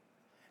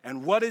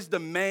 And what is the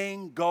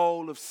main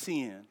goal of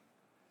sin?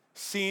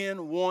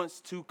 Sin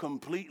wants to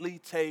completely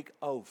take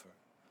over.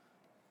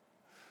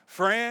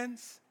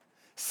 Friends,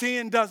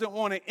 sin doesn't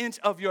want an inch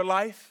of your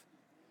life.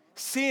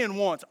 Sin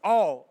wants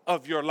all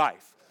of your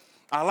life.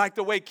 I like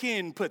the way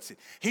Ken puts it.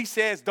 He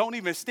says, don't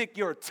even stick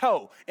your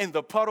toe in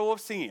the puddle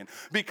of sin,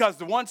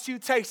 because once you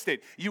taste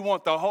it, you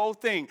want the whole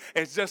thing.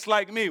 It's just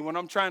like me when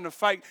I'm trying to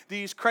fight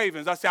these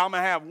cravings. I say, I'm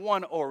going to have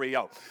one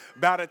Oreo.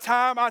 By the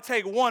time I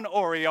take one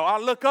Oreo, I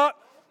look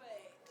up,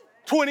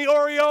 20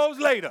 Oreos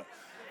later.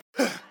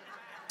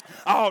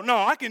 Oh, no,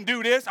 I can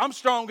do this. I'm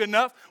strong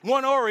enough.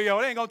 One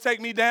Oreo, it ain't going to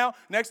take me down.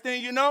 Next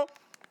thing you know,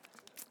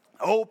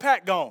 a whole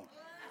pack gone.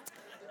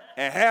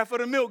 And half of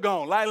the milk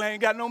gone. Lila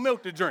ain't got no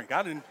milk to drink.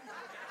 I done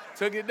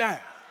took it down.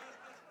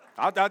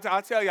 I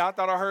tell you, I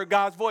thought I heard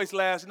God's voice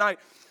last night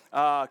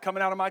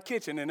coming out of my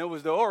kitchen, and it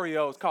was the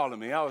Oreos calling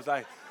me. I was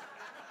like,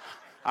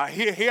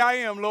 here I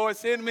am, Lord,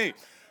 send me.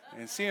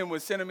 And sin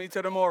was sending me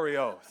to them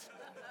Oreos.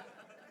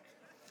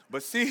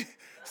 But see,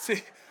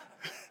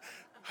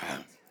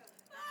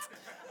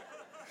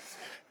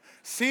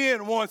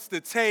 sin wants to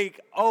take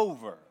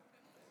over.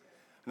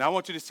 Now, I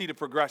want you to see the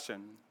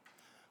progression.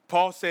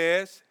 Paul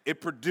says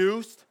it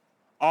produced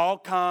all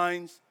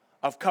kinds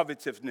of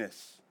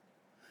covetousness,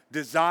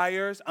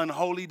 desires,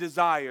 unholy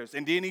desires.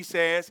 And then he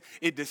says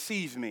it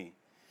deceived me.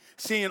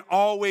 Sin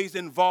always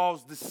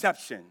involves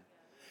deception.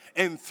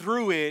 And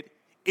through it,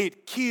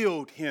 it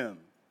killed him.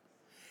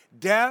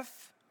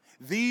 Death,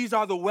 these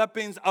are the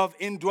weapons of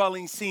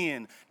indwelling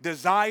sin: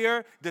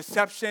 desire,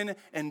 deception,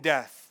 and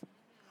death.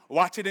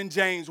 Watch it in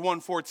James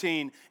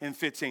 1:14 and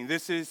 15.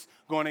 This is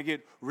going to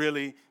get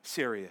really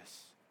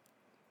serious.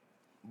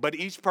 But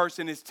each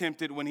person is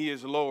tempted when he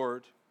is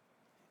lured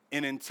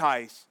and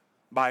enticed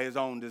by his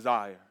own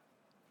desire.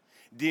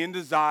 Then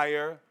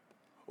desire,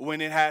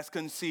 when it has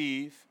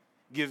conceived,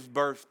 gives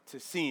birth to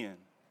sin.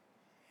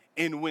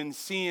 And when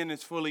sin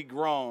is fully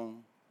grown,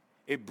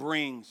 it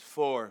brings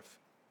forth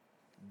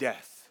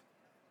death.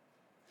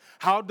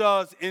 How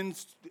does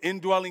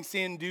indwelling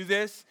sin do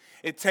this?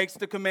 It takes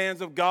the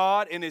commands of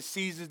God and it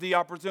seizes the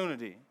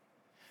opportunity.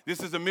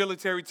 This is a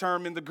military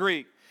term in the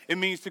Greek. It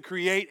means to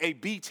create a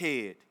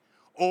beachhead,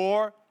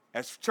 or,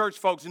 as church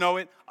folks know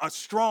it, a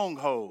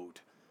stronghold,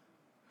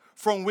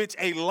 from which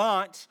a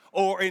launch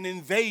or an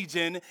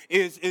invasion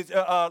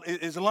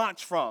is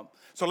launched from.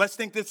 So let's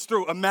think this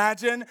through.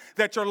 Imagine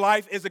that your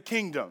life is a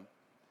kingdom.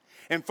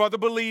 And for the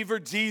believer,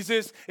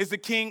 Jesus is the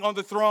king on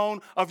the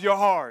throne of your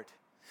heart.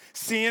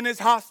 Sin is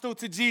hostile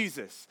to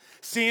Jesus.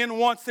 Sin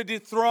wants to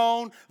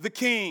dethrone the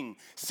king.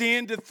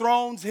 Sin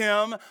dethrones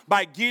him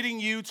by getting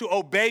you to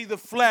obey the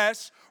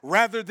flesh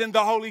rather than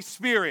the Holy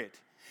Spirit.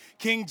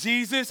 King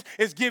Jesus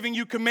is giving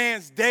you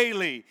commands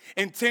daily,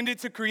 intended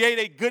to create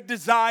a good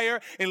desire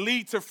and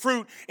lead to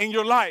fruit in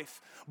your life.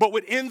 But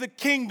within the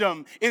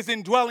kingdom is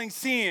indwelling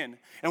sin.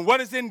 And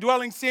what is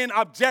indwelling sin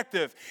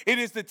objective? It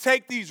is to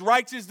take these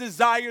righteous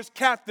desires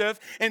captive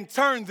and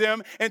turn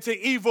them into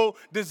evil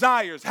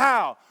desires.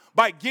 How?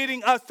 By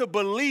getting us to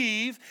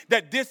believe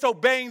that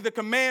disobeying the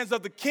commands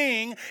of the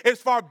king is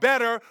far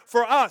better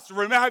for us.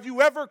 Remember, have you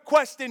ever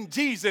questioned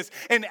Jesus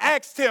and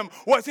asked him,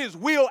 was his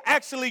will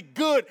actually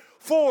good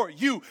for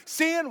you?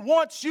 Sin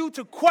wants you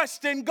to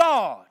question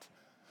God.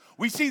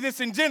 We see this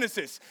in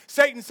Genesis.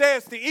 Satan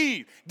says to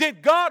Eve,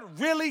 did God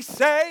really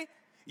say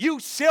you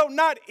shall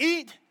not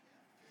eat?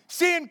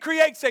 Sin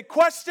creates a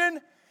question,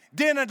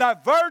 then a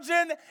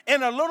diversion,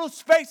 and a little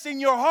space in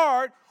your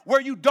heart where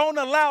you don't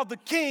allow the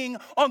king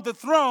on the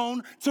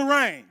throne to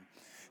reign.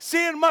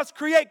 Sin must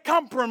create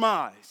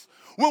compromise.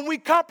 When we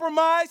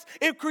compromise,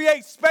 it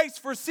creates space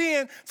for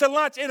sin to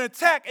launch an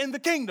attack in the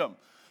kingdom.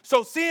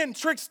 So sin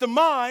tricks the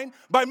mind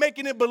by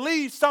making it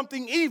believe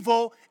something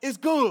evil is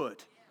good.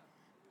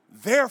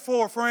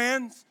 Therefore,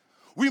 friends,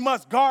 we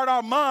must guard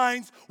our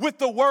minds with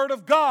the word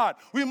of God.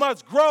 We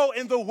must grow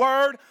in the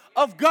word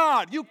of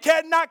God. You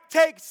cannot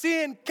take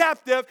sin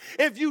captive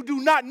if you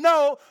do not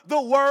know the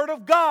word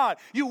of God.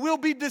 You will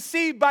be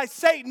deceived by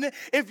Satan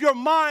if your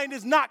mind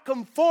is not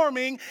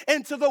conforming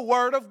into the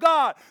word of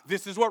God.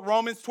 This is what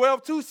Romans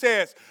 12:2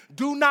 says.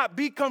 Do not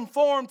be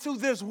conformed to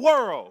this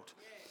world,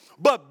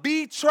 but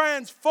be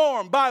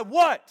transformed by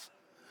what?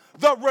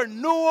 The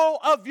renewal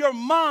of your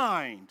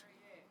mind.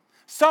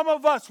 Some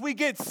of us, we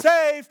get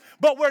saved,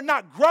 but we're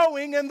not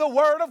growing in the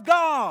word of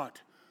God.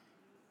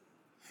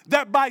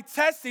 That by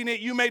testing it,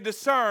 you may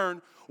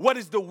discern what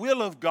is the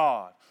will of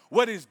God,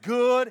 what is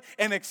good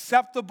and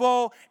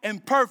acceptable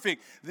and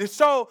perfect.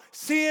 So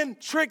sin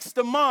tricks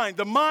the mind.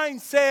 The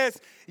mind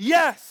says,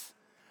 yes,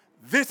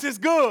 this is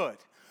good.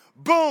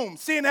 Boom,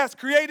 sin has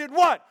created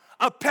what?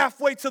 A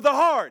pathway to the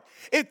heart.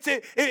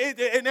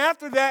 And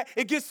after that,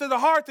 it gets to the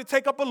heart to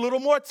take up a little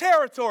more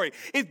territory.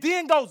 It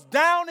then goes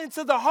down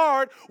into the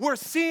heart where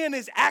sin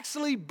is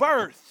actually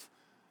birthed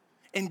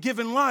and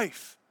given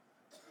life.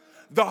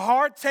 The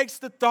heart takes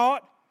the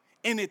thought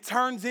and it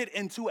turns it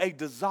into a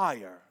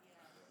desire.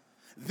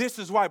 This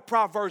is why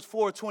Proverbs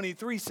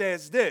 4:23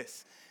 says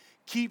this.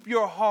 Keep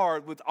your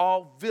heart with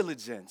all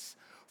diligence,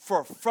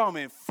 for from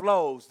it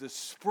flows the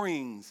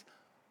springs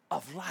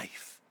of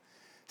life.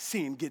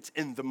 Sin gets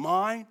in the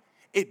mind.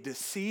 It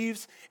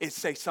deceives. It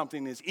says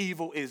something is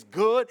evil is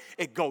good.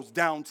 It goes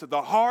down to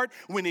the heart.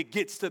 When it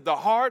gets to the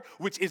heart,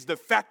 which is the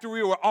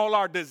factory where all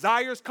our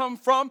desires come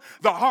from,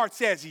 the heart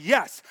says,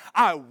 yes,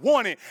 I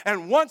want it.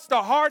 And once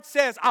the heart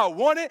says, I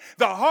want it,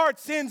 the heart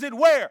sends it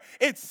where?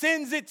 It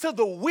sends it to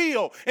the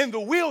wheel. And the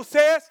wheel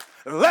says,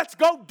 let's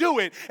go do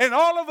it. And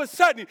all of a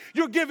sudden,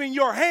 you're giving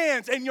your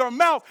hands and your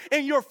mouth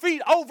and your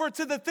feet over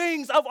to the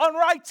things of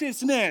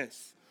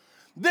unrighteousness.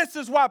 This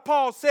is why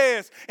Paul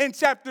says in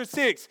chapter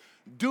 6,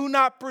 do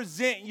not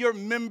present your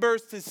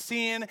members to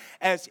sin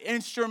as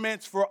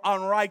instruments for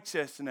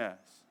unrighteousness,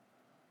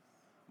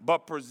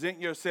 but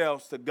present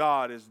yourselves to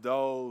God as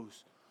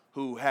those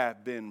who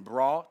have been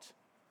brought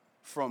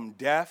from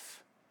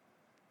death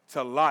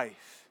to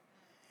life,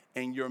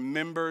 and your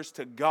members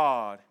to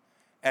God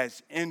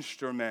as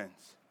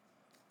instruments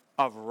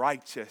of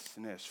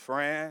righteousness.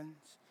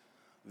 Friends,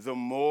 the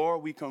more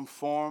we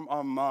conform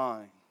our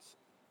minds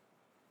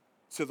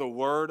to the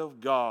word of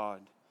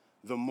God,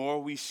 the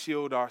more we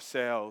shield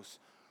ourselves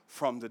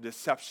from the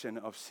deception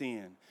of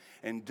sin.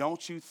 And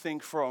don't you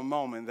think for a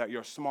moment that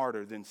you're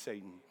smarter than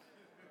Satan.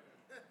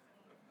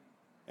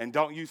 And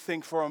don't you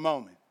think for a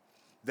moment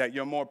that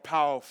you're more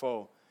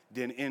powerful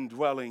than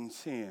indwelling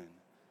sin.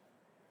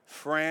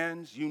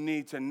 Friends, you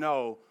need to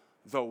know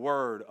the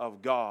word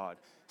of God.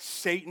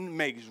 Satan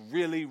makes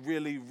really,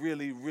 really,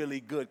 really, really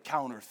good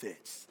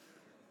counterfeits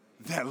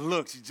that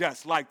looks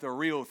just like the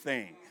real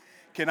thing.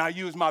 Can I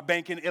use my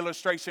banking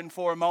illustration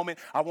for a moment?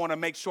 I want to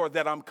make sure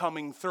that I'm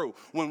coming through.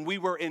 When we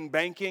were in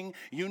banking,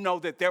 you know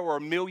that there were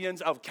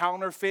millions of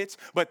counterfeits,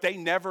 but they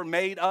never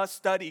made us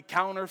study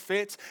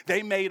counterfeits.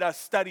 They made us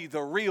study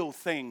the real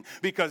thing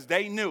because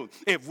they knew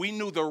if we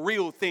knew the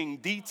real thing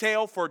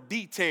detail for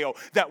detail,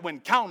 that when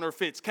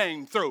counterfeits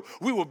came through,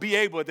 we would be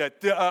able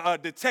to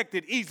detect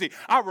it easy.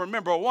 I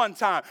remember one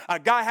time a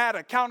guy had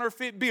a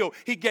counterfeit bill.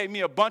 He gave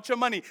me a bunch of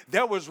money.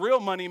 There was real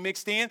money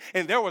mixed in,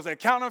 and there was a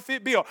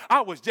counterfeit bill.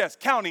 I was just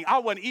counting. I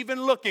wasn't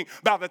even looking.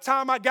 By the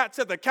time I got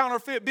to the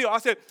counterfeit bill, I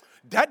said,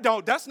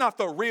 that's not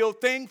the real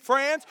thing,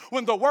 friends.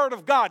 When the word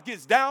of God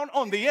gets down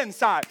on the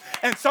inside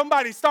and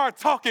somebody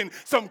starts talking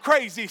some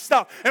crazy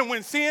stuff, and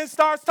when sin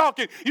starts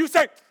talking, you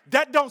say,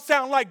 that don't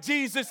sound like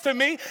Jesus to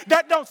me.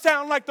 That don't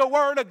sound like the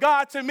word of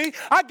God to me.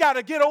 I got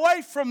to get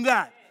away from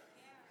that.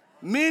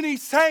 Many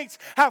saints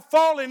have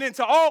fallen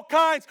into all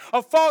kinds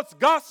of false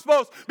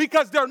gospels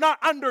because they're not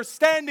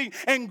understanding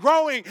and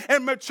growing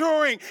and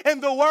maturing in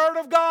the word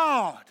of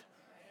God.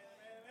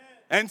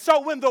 And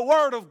so when the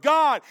word of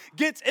God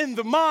gets in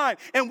the mind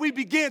and we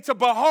begin to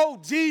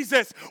behold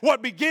Jesus,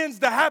 what begins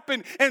to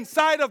happen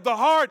inside of the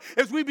heart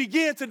is we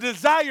begin to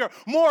desire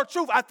more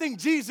truth. I think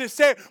Jesus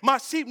said, my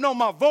sheep know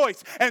my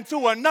voice, and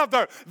to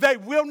another they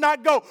will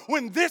not go.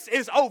 When this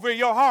is over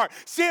your heart,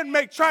 sin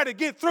may try to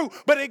get through,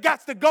 but it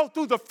got to go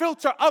through the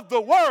filter of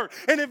the word.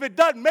 And if it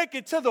doesn't make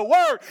it to the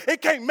word,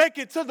 it can't make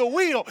it to the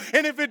wheel.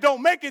 And if it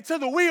don't make it to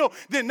the wheel,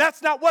 then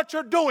that's not what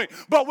you're doing.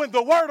 But when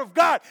the word of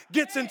God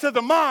gets into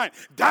the mind,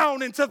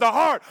 down into the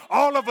heart,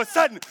 all of a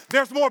sudden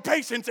there's more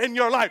patience in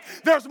your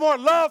life. There's more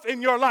love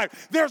in your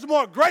life. There's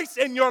more grace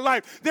in your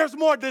life. There's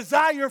more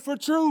desire for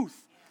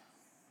truth.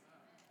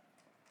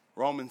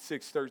 Romans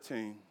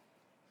 6:13.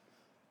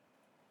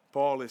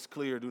 Paul is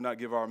clear, do not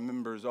give our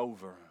members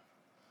over.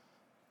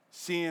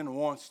 Sin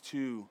wants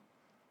to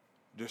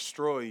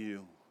destroy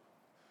you.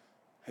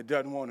 It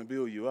doesn't want to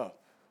build you up.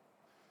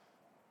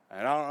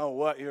 And I don't know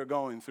what you're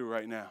going through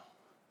right now.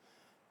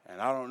 And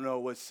I don't know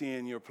what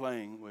sin you're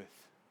playing with.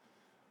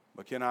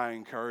 But can I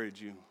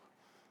encourage you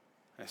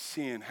that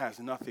sin has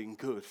nothing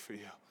good for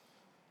you?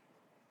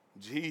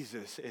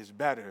 Jesus is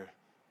better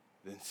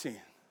than sin.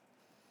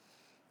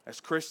 As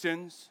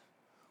Christians,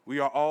 we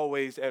are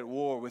always at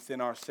war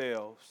within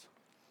ourselves.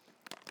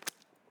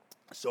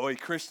 So a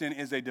Christian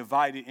is a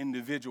divided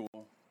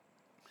individual.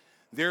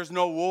 There's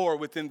no war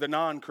within the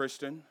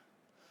non-Christian.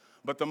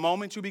 But the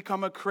moment you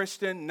become a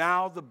Christian,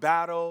 now the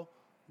battle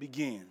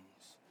begins.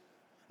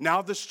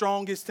 Now the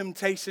strongest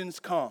temptations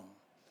come.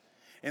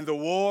 And the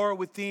war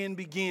within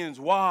begins.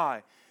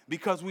 Why?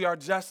 Because we are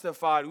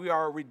justified. We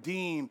are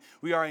redeemed.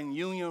 We are in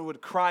union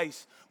with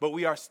Christ. But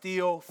we are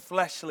still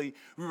fleshly.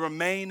 We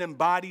remain in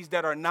bodies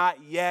that are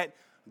not yet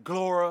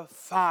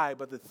glorified.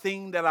 But the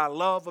thing that I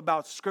love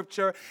about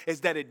Scripture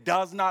is that it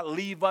does not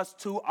leave us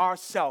to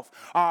ourselves.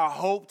 Our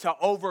hope to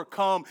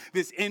overcome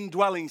this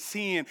indwelling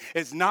sin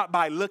is not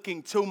by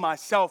looking to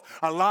myself.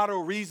 A lot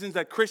of reasons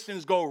that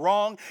Christians go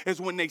wrong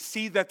is when they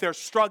see that they're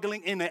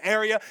struggling in an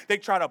area, they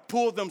try to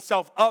pull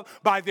themselves up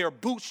by their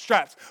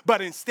bootstraps.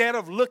 But instead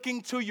of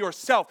looking to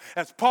yourself,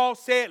 as Paul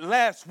said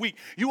last week,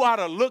 you ought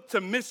to look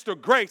to Mr.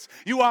 Grace.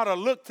 You ought to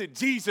look to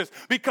Jesus,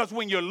 because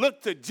when you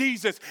look to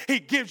Jesus, he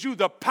gives you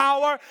the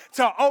power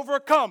to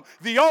overcome.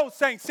 The old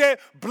saint said,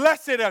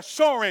 blessed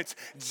assurance,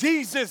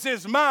 Jesus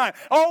is mine.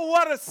 Oh,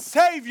 what a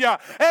Savior.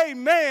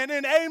 Amen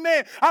and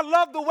amen. I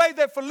love the way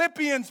that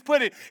Philippians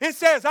put it. It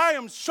says, I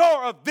am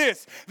sure of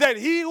this, that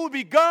he who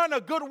begun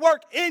a good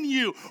work in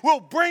you will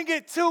bring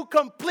it to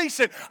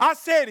completion. I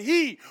said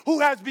he who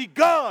has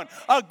begun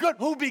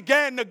who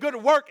began the good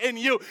work in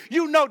you.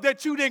 You know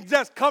that you didn't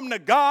just come to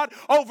God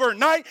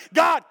overnight.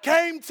 God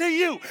came to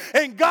you,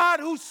 and God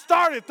who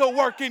started the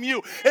work in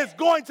you is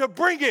going to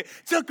bring it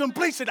to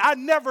completion. I've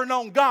never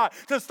known God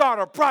to start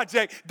a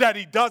project that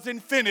he doesn't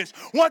finish.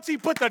 Once he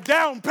put the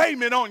down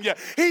payment on you,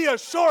 he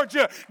assured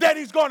you that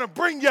he's going to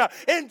bring you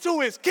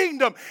into his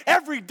kingdom.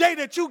 Every day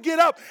that you get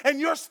up and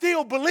you're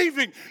still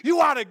believing,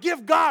 you ought to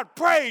give God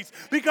praise,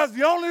 because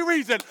the only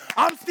reason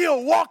I'm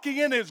still walking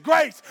in his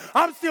grace,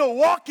 I'm still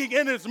walking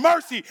in his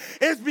mercy,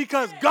 is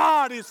because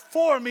God is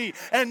for me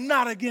and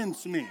not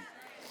against me.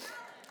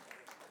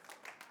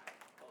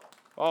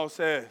 Paul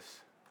says,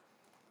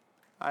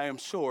 I am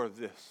sure of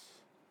this.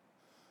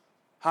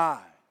 I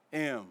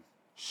am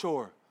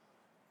sure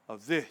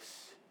of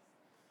this.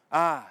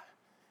 I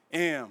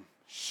am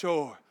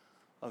sure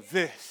of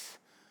this.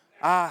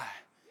 I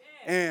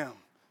am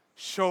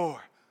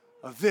sure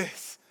of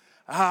this.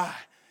 I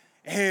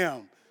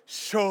am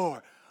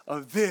sure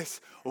of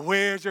this.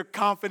 Where's your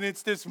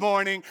confidence this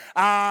morning?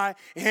 I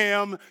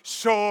am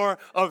sure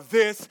of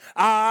this.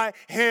 I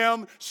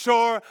am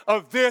sure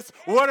of this.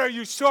 What are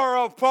you sure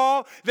of,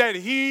 Paul? That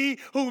he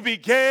who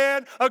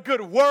began a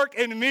good work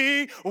in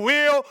me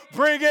will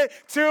bring it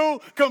to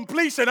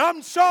completion.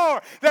 I'm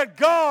sure that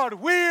God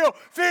will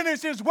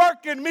finish his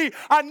work in me.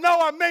 I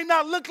know I may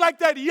not look like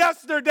that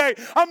yesterday.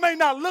 I may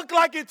not look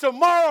like it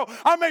tomorrow.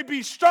 I may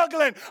be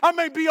struggling. I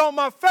may be on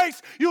my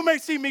face. You may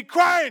see me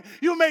crying.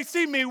 You may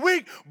see me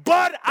weak.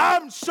 But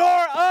I'm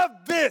sure of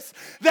this,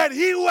 that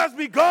he who has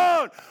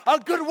begun a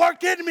good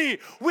work in me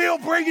will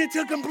bring it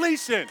to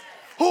completion.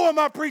 Who am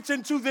I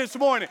preaching to this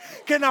morning?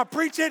 Can I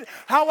preach it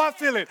how I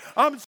feel it?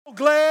 I'm so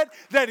glad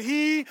that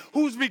he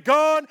who's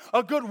begun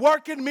a good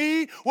work in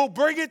me will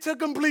bring it to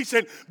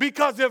completion,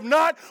 because if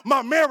not,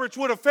 my marriage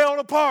would have fell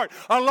apart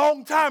a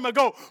long time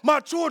ago. My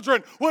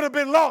children would have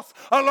been lost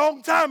a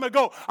long time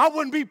ago. I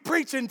wouldn't be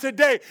preaching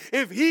today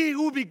if he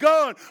who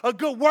begun a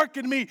good work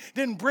in me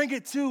didn't bring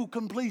it to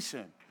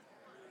completion.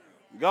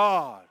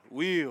 God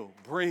will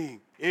bring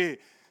it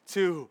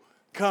to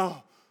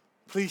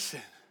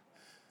completion.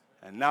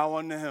 And now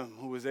unto him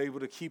who is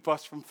able to keep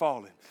us from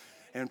falling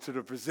and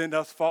to present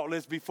us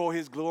faultless before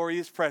his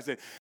glorious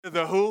presence. To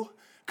the who?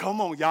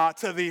 Come on, y'all.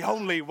 To the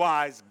only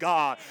wise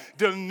God,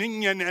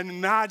 dominion and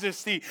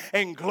majesty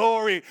and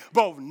glory,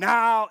 both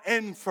now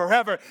and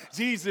forever.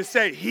 Jesus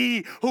said,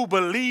 he who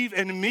believes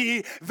in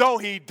me, though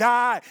he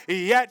die,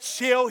 yet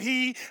shall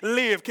he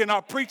live. Can I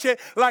preach it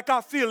like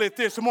I feel it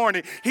this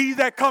morning? He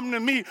that come to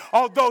me,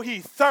 although he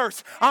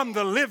thirst, I'm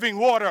the living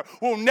water,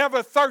 will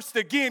never thirst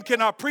again.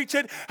 Can I preach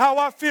it how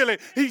I feel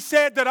it? He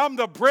said that I'm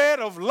the bread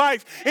of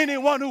life.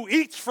 Anyone who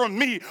eats from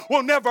me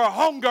will never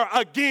hunger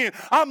again.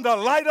 I'm the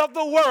light of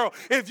the world.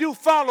 If you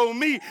follow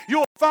me,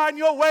 you'll find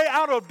your way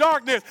out of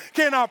darkness.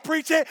 Can I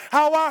preach it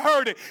how I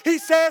heard it? He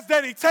says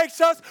that he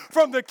takes us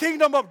from the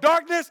kingdom of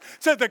darkness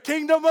to the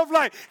kingdom of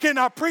light. Can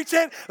I preach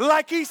it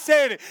like he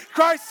said it?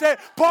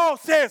 Paul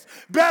says,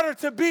 better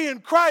to be in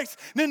Christ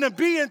than to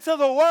be into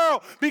the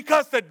world,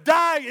 because to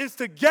die is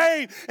to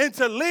gain and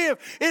to live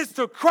is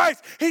to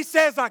Christ. He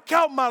says, I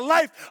count my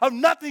life of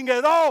nothing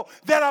at all,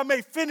 that I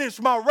may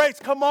finish my race.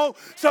 Come on,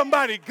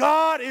 somebody.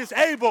 God is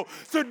able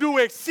to do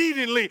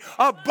exceedingly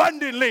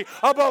abundantly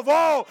above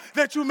all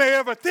that you may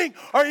ever think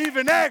or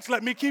even ask.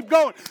 Let me keep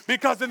going,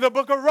 because in the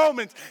book of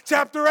Romans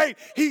chapter 8,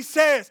 he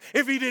says,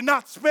 if he did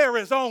not spare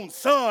his own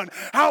son,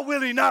 how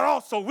will he not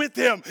also with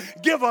him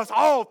give us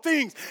all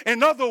things?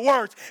 In other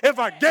words, if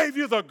I gave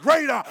you the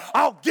greater,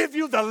 I'll give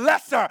you the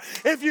lesser.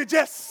 If you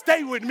just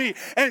stay with me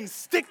and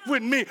stick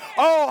with me.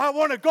 Oh, I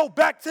want to go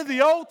back to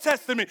the Old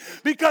Testament,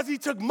 because he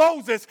took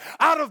Moses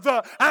out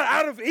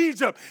of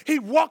Egypt. He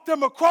walked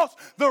them across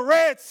the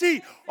Red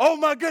Sea. Oh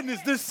my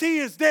goodness, the sea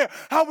is there.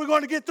 How are we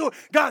going to get through it?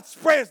 God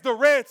spreads the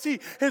Red Sea.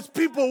 His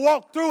people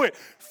walk through it.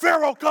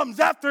 Pharaoh comes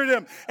after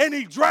them and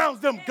he drowns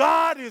them.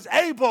 God is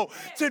able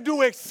to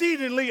do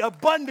exceedingly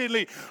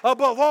abundantly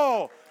above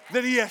all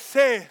that he has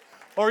said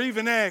or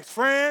even asked.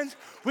 Friends,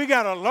 we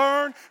got to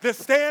learn to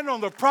stand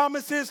on the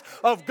promises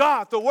of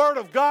God. The word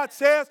of God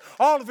says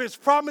all of his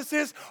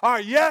promises are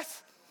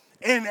yes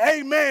and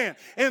amen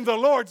in the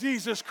Lord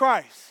Jesus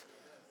Christ.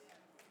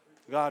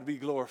 God be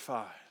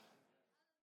glorified.